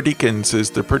 Sarah Deakins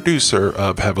is the producer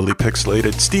of Heavily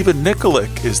Pixelated. Stephen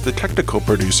Nikolic is the technical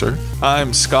producer.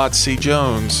 I'm Scott C.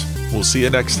 Jones. We'll see you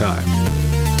next time.